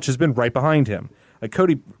Christian Yelich has been right behind him. Like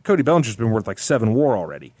Cody Bellinger's been worth like 7 WAR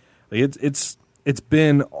already. Like it's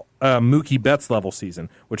been a Mookie Betts level season,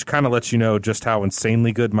 which kind of lets you know just how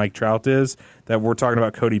insanely good Mike Trout is. That we're talking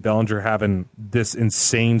about Cody Bellinger having this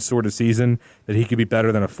insane sort of season that he could be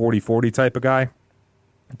better than a 40-40 type of guy.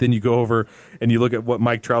 Then you go over and you look at what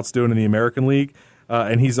Mike Trout's doing in the American League,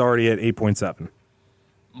 and he's already at 8.7.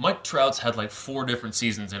 Mike Trout's had like 4 different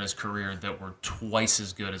seasons in his career that were twice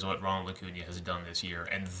as good as what Ronald Acuna has done this year.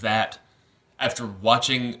 And that, after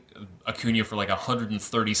watching Acuna for like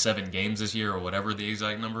 137 games this year or whatever the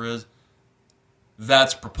exact number is,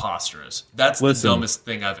 that's preposterous. That's the dumbest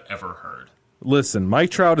thing I've ever heard. Listen,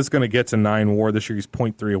 Mike Trout is going to get to 9 WAR this year. He's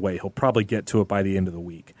 0.3 away. He'll probably get to it by the end of the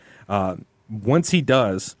week. Once he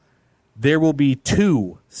does, there will be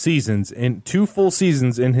 2 full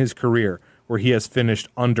seasons in his career where he has finished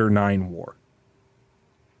under 9 WAR.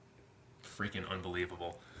 Freaking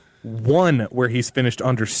unbelievable. 1 where he's finished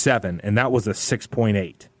under 7, and that was a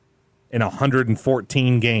 6.8 in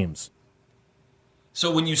 114 games.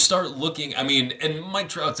 So when you start looking, I mean, and Mike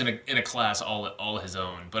Trout's in a class all his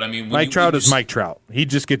own, but I mean, Mike Trout is Mike Trout. He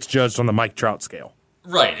just gets judged on the Mike Trout scale.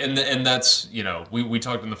 Right, and that's, we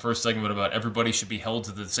talked in the first segment about everybody should be held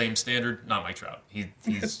to the same standard. Not Mike Trout.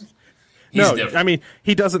 He's no, different. I mean,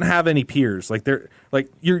 he doesn't have any peers.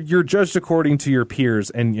 You're judged according to your peers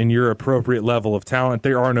and your appropriate level of talent.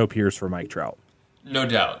 There are no peers for Mike Trout. No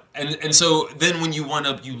doubt. And so then when you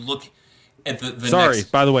look at the sorry,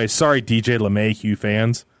 next... by the way, sorry, DJ LeMahieu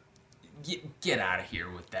fans. Get out of here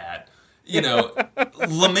with that.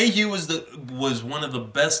 LeMahieu was one of the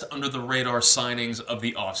best under the radar signings of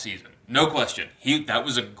the offseason. No question. That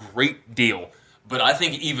was a great deal. But I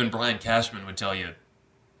think even Brian Cashman would tell you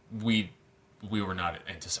we were not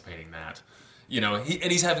anticipating that.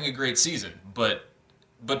 He's having a great season, but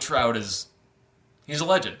Trout he's a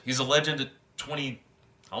legend. He's a legend at 20.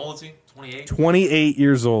 How old is he? 28. 28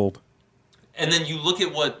 years old. And then you look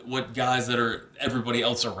at what guys that are everybody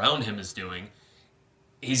else around him is doing.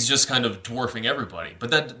 He's just kind of dwarfing everybody.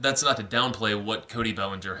 But that's not to downplay what Cody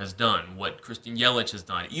Bellinger has done, what Christian Yelich has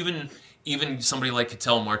done, even somebody like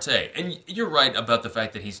Ketel Marte. And you're right about the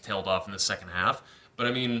fact that he's tailed off in the second half. But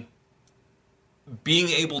I mean, being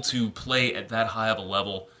able to play at that high of a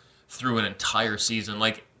level through an entire season,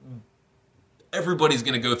 like, everybody's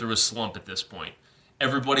going to go through a slump at this point.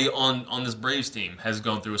 Everybody on this Braves team has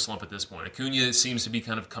gone through a slump at this point. Acuna seems to be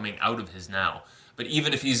kind of coming out of his now. But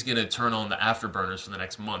even if he's going to turn on the afterburners for the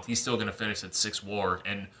next month, he's still going to finish at 6 WAR.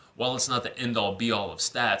 And while it's not the end-all, be-all of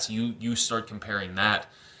stats, you start comparing that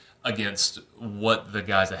against what the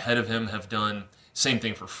guys ahead of him have done. Same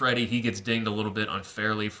thing for Freddie. He gets dinged a little bit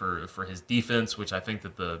unfairly for his defense, which I think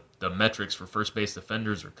that the metrics for first base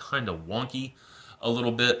defenders are kind of wonky a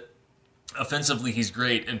little bit. Offensively, he's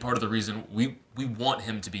great, and part of the reason we want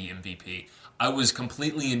him to be MVP. I was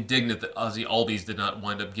completely indignant that Ozzie Albies did not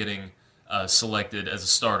wind up getting selected as a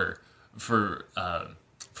starter for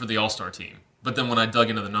the All-Star team. But then when I dug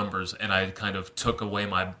into the numbers and I kind of took away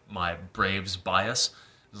my Braves bias,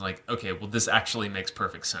 I was like, okay, well, this actually makes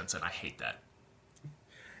perfect sense, and I hate that.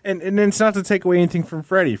 And it's not to take away anything from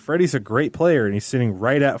Freddie. Freddie's a great player, and he's sitting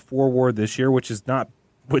right at 4 WAR this year,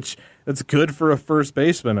 that's good for a first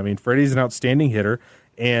baseman. I mean, Freddie's an outstanding hitter,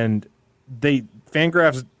 and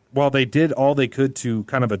Fangraphs, while they did all they could to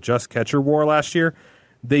kind of adjust catcher WAR last year,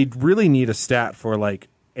 they really need a stat for like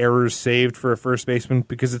errors saved for a first baseman,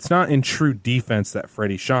 because it's not in true defense that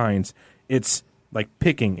Freddie shines. It's like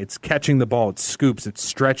picking, it's catching the ball, it's scoops, it's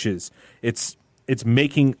stretches, it's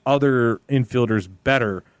making other infielders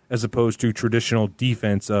better, as opposed to traditional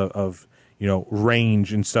defense of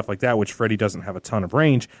range and stuff like that, which Freddie doesn't have a ton of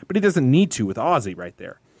range, but he doesn't need to with Ozzie right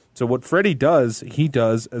there. So what Freddie does, he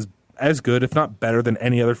does as good, if not better, than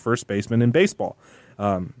any other first baseman in baseball.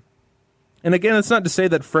 And again, it's not to say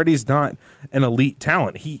that Freddie's not an elite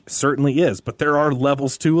talent. He certainly is, but there are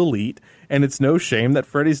levels to elite, and it's no shame that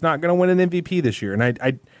Freddie's not going to win an MVP this year. And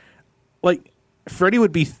I Freddie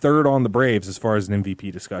would be third on the Braves as far as an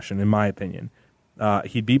MVP discussion, in my opinion.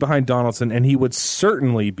 He'd be behind Donaldson, and he would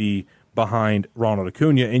certainly be behind Ronald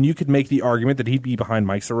Acuna, and you could make the argument that he'd be behind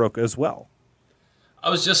Mike Soroka as well. I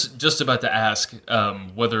was just about to ask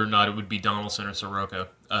whether or not it would be Donaldson or Soroka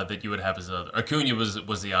that you would have as the other. Acuna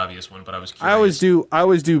was the obvious one, but I was curious. I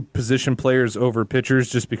always do position players over pitchers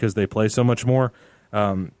just because they play so much more.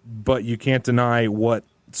 But you can't deny what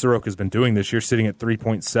Soroka's been doing this year, sitting at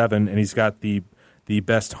 3.7, and he's got the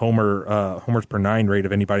best homers per 9 rate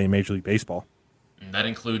of anybody in Major League Baseball. And that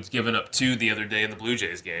includes giving up 2 the other day in the Blue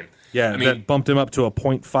Jays game. Yeah, that bumped him up to a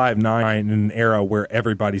 .59 in an era where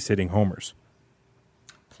everybody's hitting homers.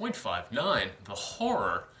 0.59, the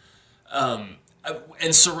horror. And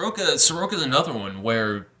Soroka's another one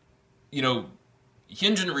where,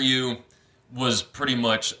 Hyunjin Ryu was pretty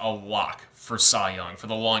much a lock for Cy Young for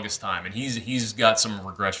the longest time, and he's got some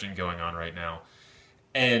regression going on right now.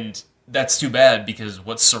 And that's too bad, because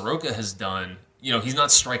what Soroka has done, he's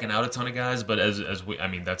not striking out a ton of guys, but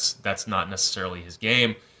that's not necessarily his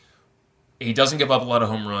game. He doesn't give up a lot of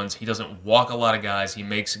home runs. He doesn't walk a lot of guys. He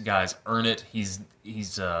makes guys earn it. He's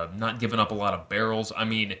not giving up a lot of barrels. I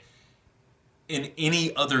mean, in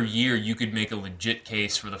any other year, you could make a legit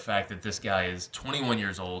case for the fact that this guy is 21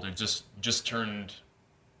 years old and just turned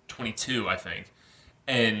 22, I think.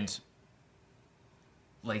 And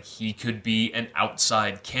he could be an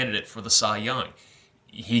outside candidate for the Cy Young.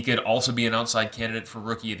 He could also be an outside candidate for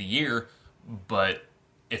Rookie of the Year, but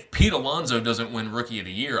if Pete Alonso doesn't win Rookie of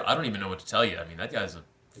the Year, I don't even know what to tell you. I mean, that guy's a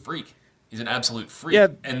freak. He's an absolute freak. Yeah.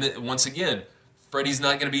 And once again, Freddie's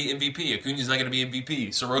not going to be MVP. Acuna's not going to be MVP.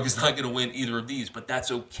 Soroka's not going to win either of these, but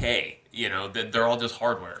that's okay. They're all just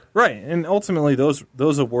hardware. Right, and ultimately those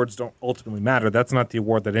awards don't ultimately matter. That's not the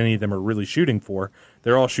award that any of them are really shooting for.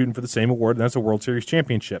 They're all shooting for the same award, and that's a World Series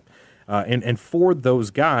championship. And for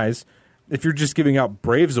those guys, if you're just giving out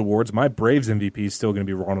Braves awards, my Braves MVP is still going to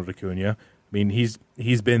be Ronald Acuna. I mean, he's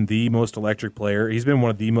been the most electric player. He's been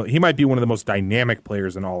he might be one of the most dynamic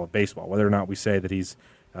players in all of baseball. Whether or not we say that he's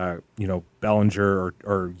Bellinger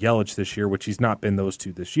or Yelich this year, which he's not been those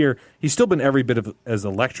two this year, he's still been every bit of as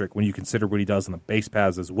electric when you consider what he does on the base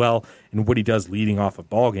paths as well, and what he does leading off of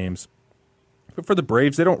ball games. But for the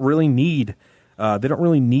Braves, they don't really need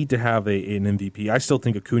to have an MVP. I still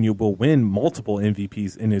think Acuna will win multiple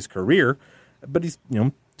MVPs in his career, but he's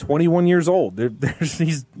 21 years old.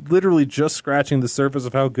 He's literally just scratching the surface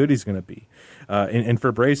of how good he's going to be. And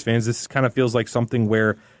for Braves fans, this kind of feels like something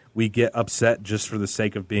where we get upset just for the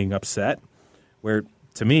sake of being upset, where,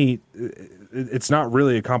 to me, it's not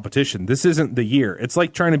really a competition. This isn't the year. It's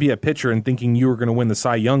like trying to be a pitcher and thinking you were going to win the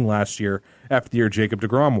Cy Young last year after the year Jacob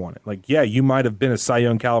deGrom won it. Yeah, you might have been a Cy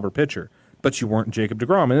Young caliber pitcher, but you weren't Jacob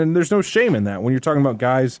deGrom. And there's no shame in that when you're talking about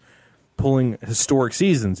guys pulling historic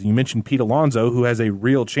seasons. You mentioned Pete Alonso, who has a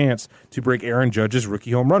real chance to break Aaron Judge's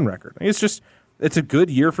rookie home run record. It's a good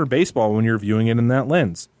year for baseball when you're viewing it in that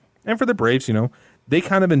lens. And for the Braves, they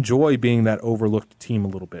kind of enjoy being that overlooked team a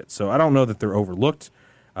little bit. So I don't know that they're overlooked,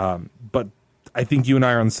 but I think you and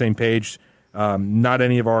I are on the same page. Not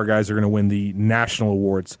any of our guys are going to win the national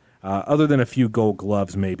awards, other than a few Gold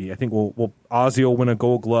Gloves maybe. I think Ozzie will win a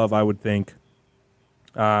Gold Glove, I would think.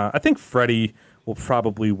 I think Freddie will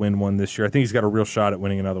probably win one this year. I think he's got a real shot at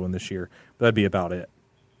winning another one this year, but that'd be about it.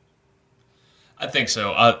 I think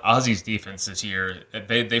so. Ozzie's defense this year,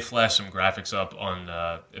 they flashed some graphics up on,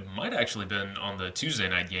 it might actually been on the Tuesday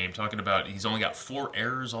night game, talking about he's only got 4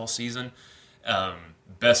 errors all season,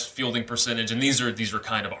 best fielding percentage, and these are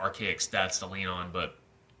kind of archaic stats to lean on, but,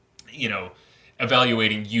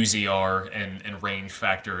 evaluating UZR and range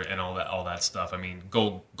factor and all that stuff. I mean,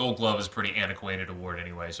 Gold Glove is a pretty antiquated award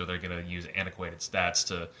anyway, so they're going to use antiquated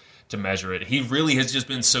stats to measure it. He really has just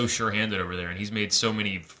been so sure-handed over there, and he's made so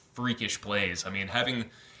many freakish plays. I mean, having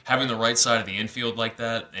having the right side of the infield like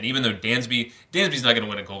that, and even though Dansby's not going to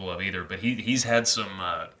win a Gold Glove either, but he's had some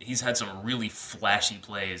really flashy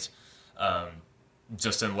plays.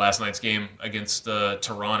 Just in last night's game against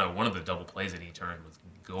Toronto, one of the double plays that he turned was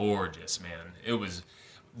gorgeous, man. It was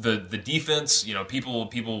the defense.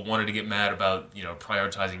 People wanted to get mad about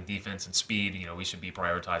prioritizing defense and speed. We should be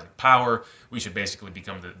prioritizing power. We should basically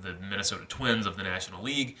become the Minnesota Twins of the National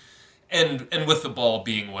League. And with the ball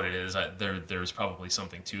being what it is, there's probably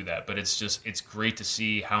something to that. But it's great to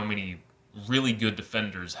see how many really good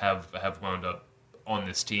defenders have wound up on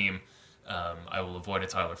this team. I will avoid a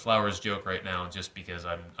Tyler Flowers joke right now just because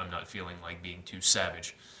I'm not feeling like being too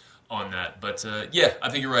savage on that. But I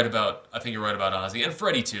think you're right about Ozzie and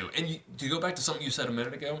Freddie too. And to go back to something you said a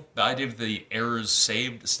minute ago, the idea of the errors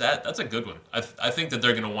saved stat, that's a good one. I think that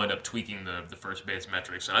they're going to wind up tweaking the first base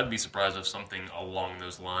metrics, and I'd be surprised if something along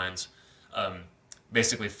those lines,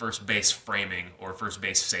 basically first base framing or first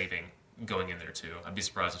base saving, going in there too. I'd be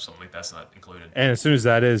surprised if something like that's not included. And as soon as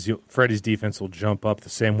that is, Freddie's defense will jump up the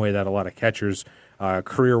same way that a lot of catchers'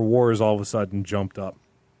 career WARs all of a sudden jumped up.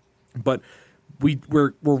 But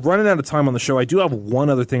we're running out of time on the show. I do have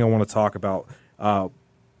one other thing I want to talk about.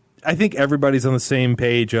 I think everybody's on the same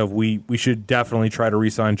page of we should definitely try to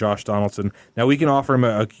re-sign Josh Donaldson. Now we can offer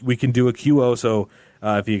him we can do a QO. So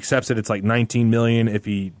if he accepts it, it's like $19 million. If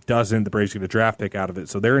he doesn't, the Braves get a draft pick out of it.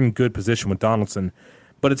 So they're in good position with Donaldson.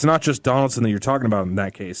 But it's not just Donaldson that you're talking about in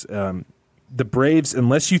that case. The Braves,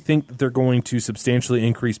 unless you think that they're going to substantially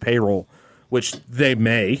increase payroll, which they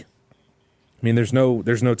may. I mean, there's no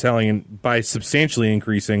telling. And by substantially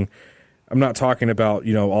increasing, I'm not talking about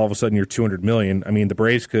all of a sudden you're $200 million. I mean, the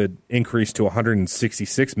Braves could increase to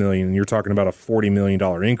 $166 million, and you're talking about a $40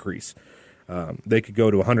 million increase. They could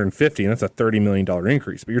go to $150, and that's a $30 million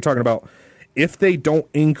increase. But you're talking about if they don't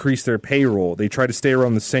increase their payroll, they try to stay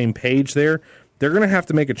around the same page there. They're going to have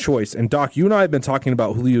to make a choice. And, Doc, you and I have been talking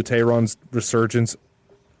about Julio Teheran's resurgence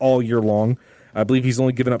all year long. I believe he's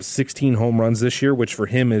only given up 16 home runs this year, which for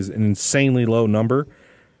him is an insanely low number.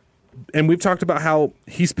 And we've talked about how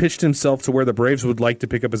he's pitched himself to where the Braves would like to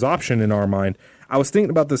pick up his option in our mind. I was thinking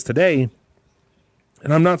about this today,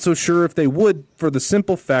 and I'm not so sure if they would, for the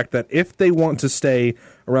simple fact that if they want to stay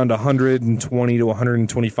around $120 to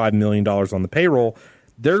 $125 million on the payroll,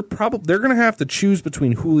 they're going to have to choose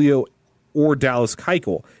between Julio or Dallas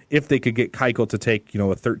Keuchel if they could get Keuchel to take a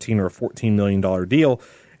 $13 or a $14 million deal.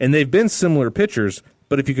 And they've been similar pitchers,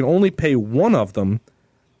 but if you can only pay one of them,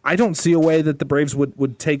 I don't see a way that the Braves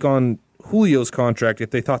would take on Julio's contract if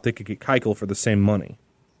they thought they could get Keuchel for the same money.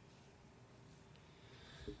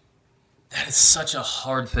 That is such a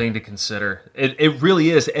hard thing to consider. It really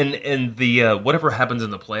is. And the whatever happens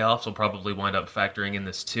in the playoffs will probably wind up factoring in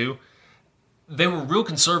this too. They were real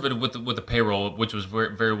conservative with the payroll, which was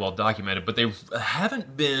very, very well documented, but they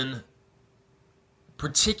haven't been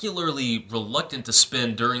particularly reluctant to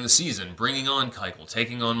spend during the season, bringing on Keuchel,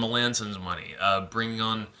 taking on Melanson's money, bringing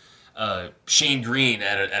on Shane Green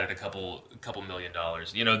at a couple $1 million.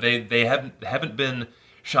 They haven't been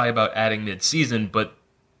shy about adding mid-season, but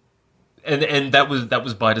and that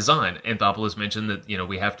was by design. Anthopoulos mentioned that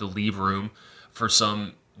we have to leave room for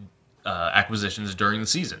some acquisitions during the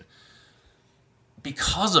season.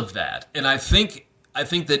 Because of that, and I think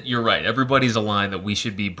that you're right. Everybody's aligned that we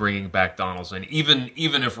should be bringing back Donaldson, even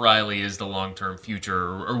if Riley is the long-term future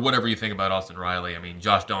or whatever you think about Austin Riley. I mean,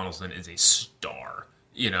 Josh Donaldson is a star.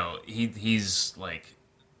 He's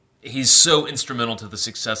so instrumental to the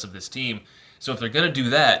success of this team. So if they're going to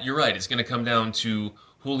do that, you're right. It's going to come down to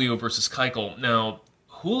Julio versus Keuchel. Now,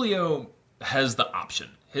 Julio has the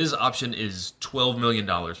option. His option is $12 million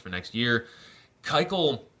for next year.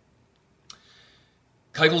 Keuchel's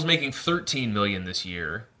making $13 million this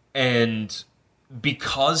year, and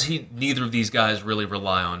because neither of these guys really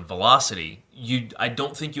rely on velocity, I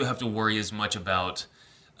don't think you have to worry as much about.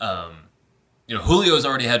 Julio's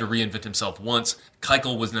already had to reinvent himself once.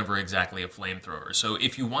 Keuchel was never exactly a flamethrower. So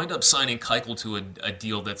if you wind up signing Keuchel to a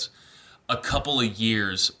deal that's a couple of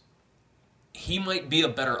years, he might be a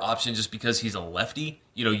better option just because he's a lefty.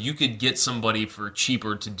 You could get somebody for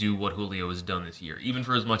cheaper to do what Julio has done this year, even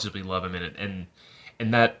for as much as we love him in it.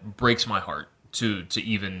 And that breaks my heart to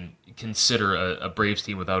even consider a Braves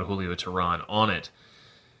team without Julio Teheran on it.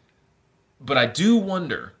 But I do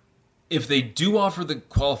wonder if they do offer the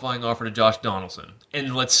qualifying offer to Josh Donaldson,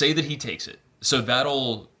 and let's say that he takes it. So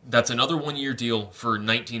that's another 1-year deal for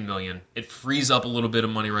 $19 million. It frees up a little bit of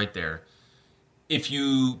money right there. If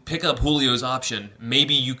you pick up Julio's option,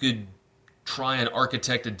 maybe you could try and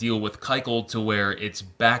architect a deal with Keuchel to where it's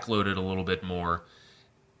backloaded a little bit more.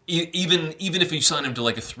 even if you sign him to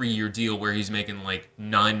like a 3-year deal where he's making like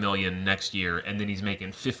 $9 million next year, and then he's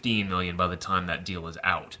making $15 million by the time that deal is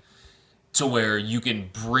out, to where you can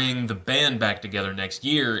bring the band back together next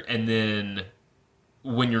year, and then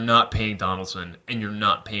when you're not paying Donaldson and you're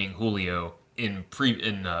not paying Julio in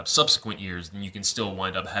subsequent years, then you can still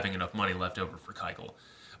wind up having enough money left over for Keuchel.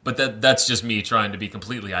 But that's just me trying to be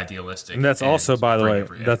completely idealistic. And that's also, by the way,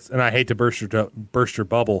 and I hate to burst your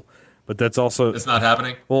bubble, but that's also it's not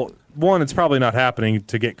happening. Well, one, it's probably not happening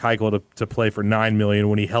to get Keuchel to play for $9 million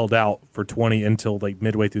when he held out for 20 until like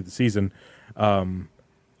midway through the season.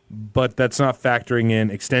 But that's not factoring in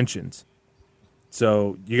extensions.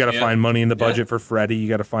 So you got to find money in the budget for Freddie. You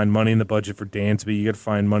got to find money in the budget for Dansby. You got to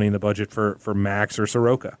find money in the budget for Max or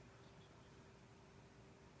Soroka.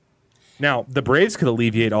 Now, the Braves could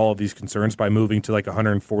alleviate all of these concerns by moving to like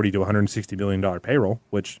 $140 to $160 million payroll,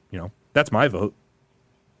 which, that's my vote.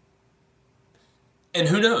 And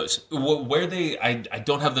who knows where I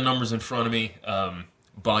don't have the numbers in front of me.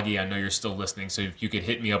 Boggy, I know you're still listening, so if you could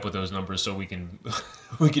hit me up with those numbers so we can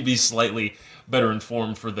be slightly better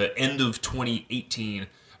informed for the end of 2018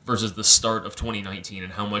 versus the start of 2019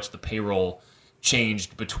 and how much the payroll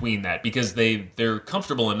changed between that, because they're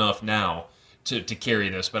comfortable enough now to carry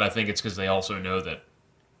this, but I think it's because they also know that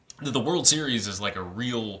the World Series is like a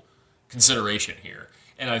real consideration here.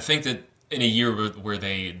 And I think that in a year where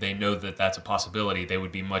they know that that's a possibility, they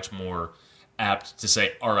would be much more apt to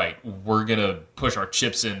say, all right, we're going to push our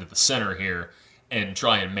chips into the center here and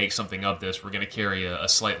try and make something of this. We're going to carry a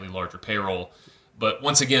slightly larger payroll. But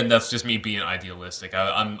once again, that's just me being idealistic.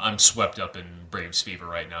 I'm swept up in Braves fever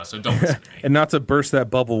right now, so don't listen to me. And not to burst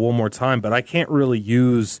that bubble one more time, but I can't really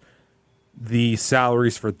use the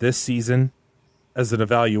salaries for this season as an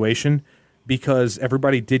evaluation because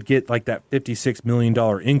everybody did get like that $56 million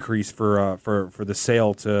increase for the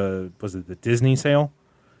sale to, was it the Disney sale?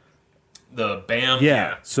 The BAM?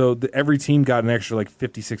 Yeah. So every team got an extra like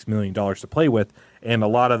 $56 million to play with, and a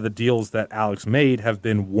lot of the deals that Alex made have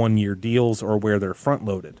been one-year deals or where they're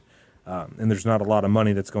front-loaded. And there's not a lot of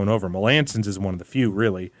money that's going over. Melanson's is one of the few,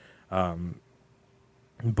 really.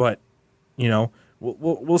 But,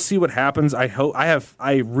 we'll see what happens.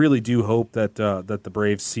 I really do hope that the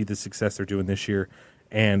Braves see the success they're doing this year,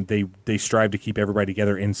 and they strive to keep everybody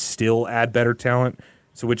together and still add better talent.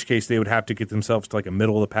 So in which case they would have to get themselves to like a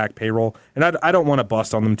middle-of-the-pack payroll. And I don't want to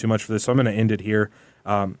bust on them too much for this, so I'm going to end it here.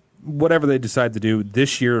 Whatever they decide to do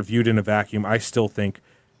this year, viewed in a vacuum, I still think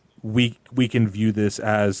we can view this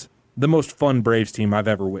as the most fun Braves team I've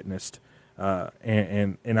ever witnessed.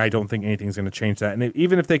 And I don't think anything's going to change that. And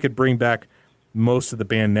even if they could bring back most of the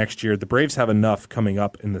band next year, the Braves have enough coming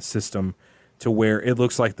up in the system to where it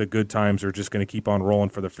looks like the good times are just going to keep on rolling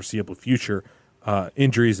for the foreseeable future.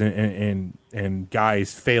 Injuries and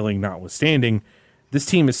guys failing notwithstanding, this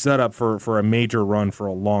team is set up for a major run for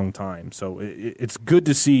a long time. So it's good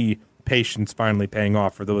to see patience finally paying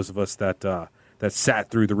off for those of us that sat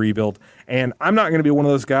through the rebuild. And I'm not going to be one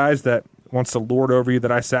of those guys that wants to lord over you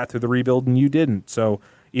that I sat through the rebuild and you didn't. So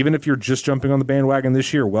even if you're just jumping on the bandwagon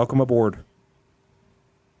this year, welcome aboard.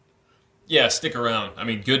 Yeah, stick around. I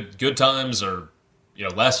mean, good times are,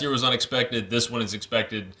 last year was unexpected. This one is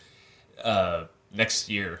expected. Next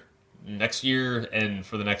year, and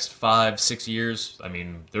for the next 5-6 years, I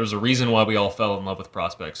mean, there's a reason why we all fell in love with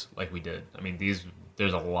prospects like we did. I mean,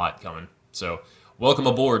 there's a lot coming. So welcome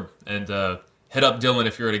aboard, and head up Dylan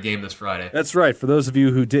if you're at a game this Friday. That's right. For those of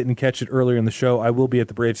you who didn't catch it earlier in the show, I will be at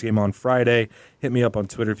the Braves game on Friday. Hit me up on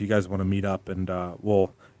Twitter if you guys want to meet up, and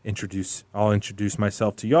I'll introduce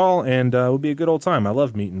myself to y'all, and it'll be a good old time. I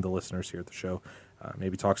love meeting the listeners here at the show.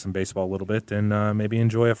 Maybe talk some baseball a little bit, and maybe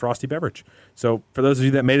enjoy a frosty beverage. So for those of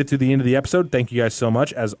you that made it to the end of the episode, thank you guys so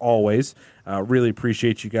much, as always. Really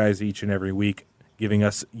appreciate you guys each and every week giving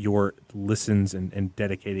us your listens and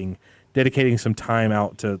dedicating some time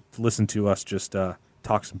out to listen to us just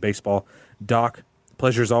talk some baseball. Doc,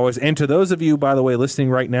 pleasure as always. And to those of you, by the way,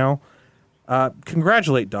 listening right now,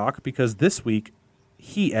 congratulate Doc, because this week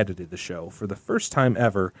he edited the show for the first time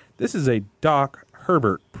ever. This is a Doc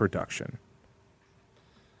Herbert production.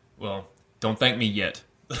 Well, don't thank me yet.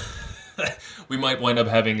 We might wind up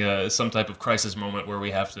having some type of crisis moment where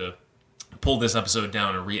we have to pull this episode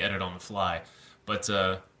down and re-edit on the fly. But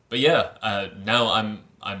yeah, now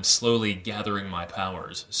I'm slowly gathering my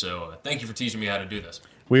powers. So thank you for teaching me how to do this.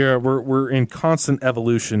 We're in constant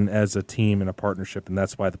evolution as a team and a partnership, and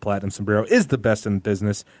that's why the Platinum Sombrero is the best in the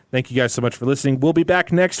business. Thank you guys so much for listening. We'll be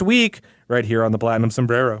back next week right here on the Platinum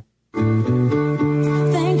Sombrero.